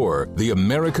 2024, the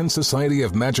American Society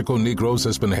of Magical Negroes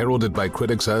has been heralded by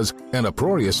critics as an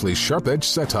uproariously sharp-edged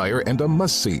satire and a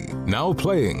must-see. Now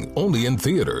playing only in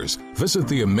theaters. Visit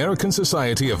the American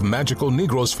Society of Magical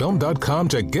Negroes Film.com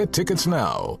to get tickets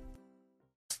now.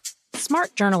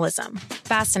 Smart journalism.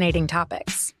 Fascinating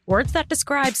topics. Words that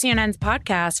describe CNN's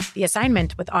podcast, The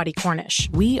Assignment with Audie Cornish.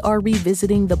 We are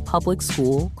revisiting the public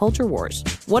school culture wars.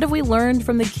 What have we learned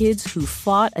from the kids who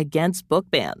fought against book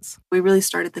bans? We really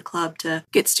started the club to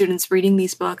get students reading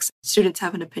these books. Students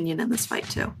have an opinion in this fight,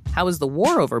 too. How has the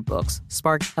war over books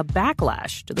sparked a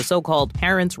backlash to the so-called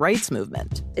parents' rights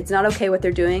movement? It's not okay what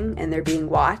they're doing, and they're being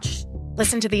watched.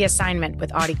 Listen to The Assignment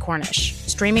with Audie Cornish.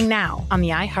 Streaming now on the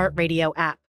iHeartRadio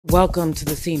app. Welcome to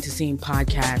the Scene to Scene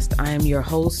podcast. I am your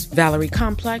host, Valerie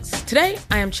Complex. Today,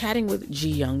 I am chatting with Ji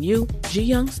Young Yu. Ji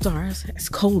Young stars as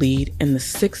co-lead in the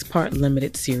 6-part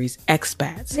limited series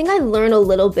Expats. I think I learn a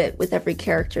little bit with every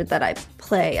character that I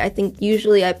play. I think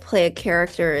usually I play a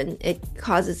character and it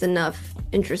causes enough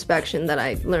introspection that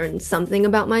I learn something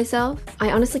about myself.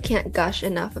 I honestly can't gush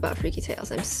enough about Freaky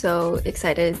Tales. I'm so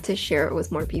excited to share it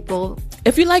with more people.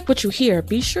 If you like what you hear,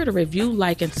 be sure to review,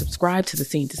 like, and subscribe to the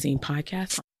Scene to Scene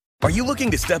podcast. Are you looking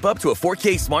to step up to a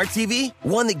 4K smart TV?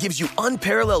 One that gives you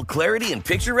unparalleled clarity and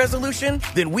picture resolution?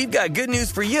 Then we've got good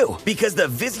news for you, because the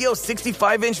Vizio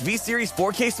 65-inch V-Series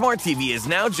 4K smart TV is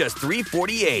now just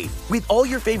 $348. With all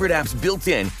your favorite apps built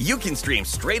in, you can stream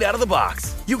straight out of the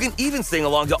box. You can even sing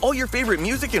along to all your favorite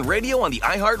music and radio on the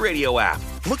iHeartRadio app.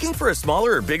 Looking for a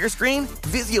smaller or bigger screen?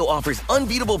 Vizio offers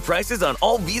unbeatable prices on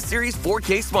all V-Series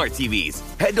 4K smart TVs.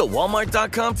 Head to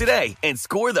Walmart.com today and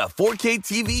score the 4K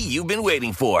TV you've been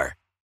waiting for.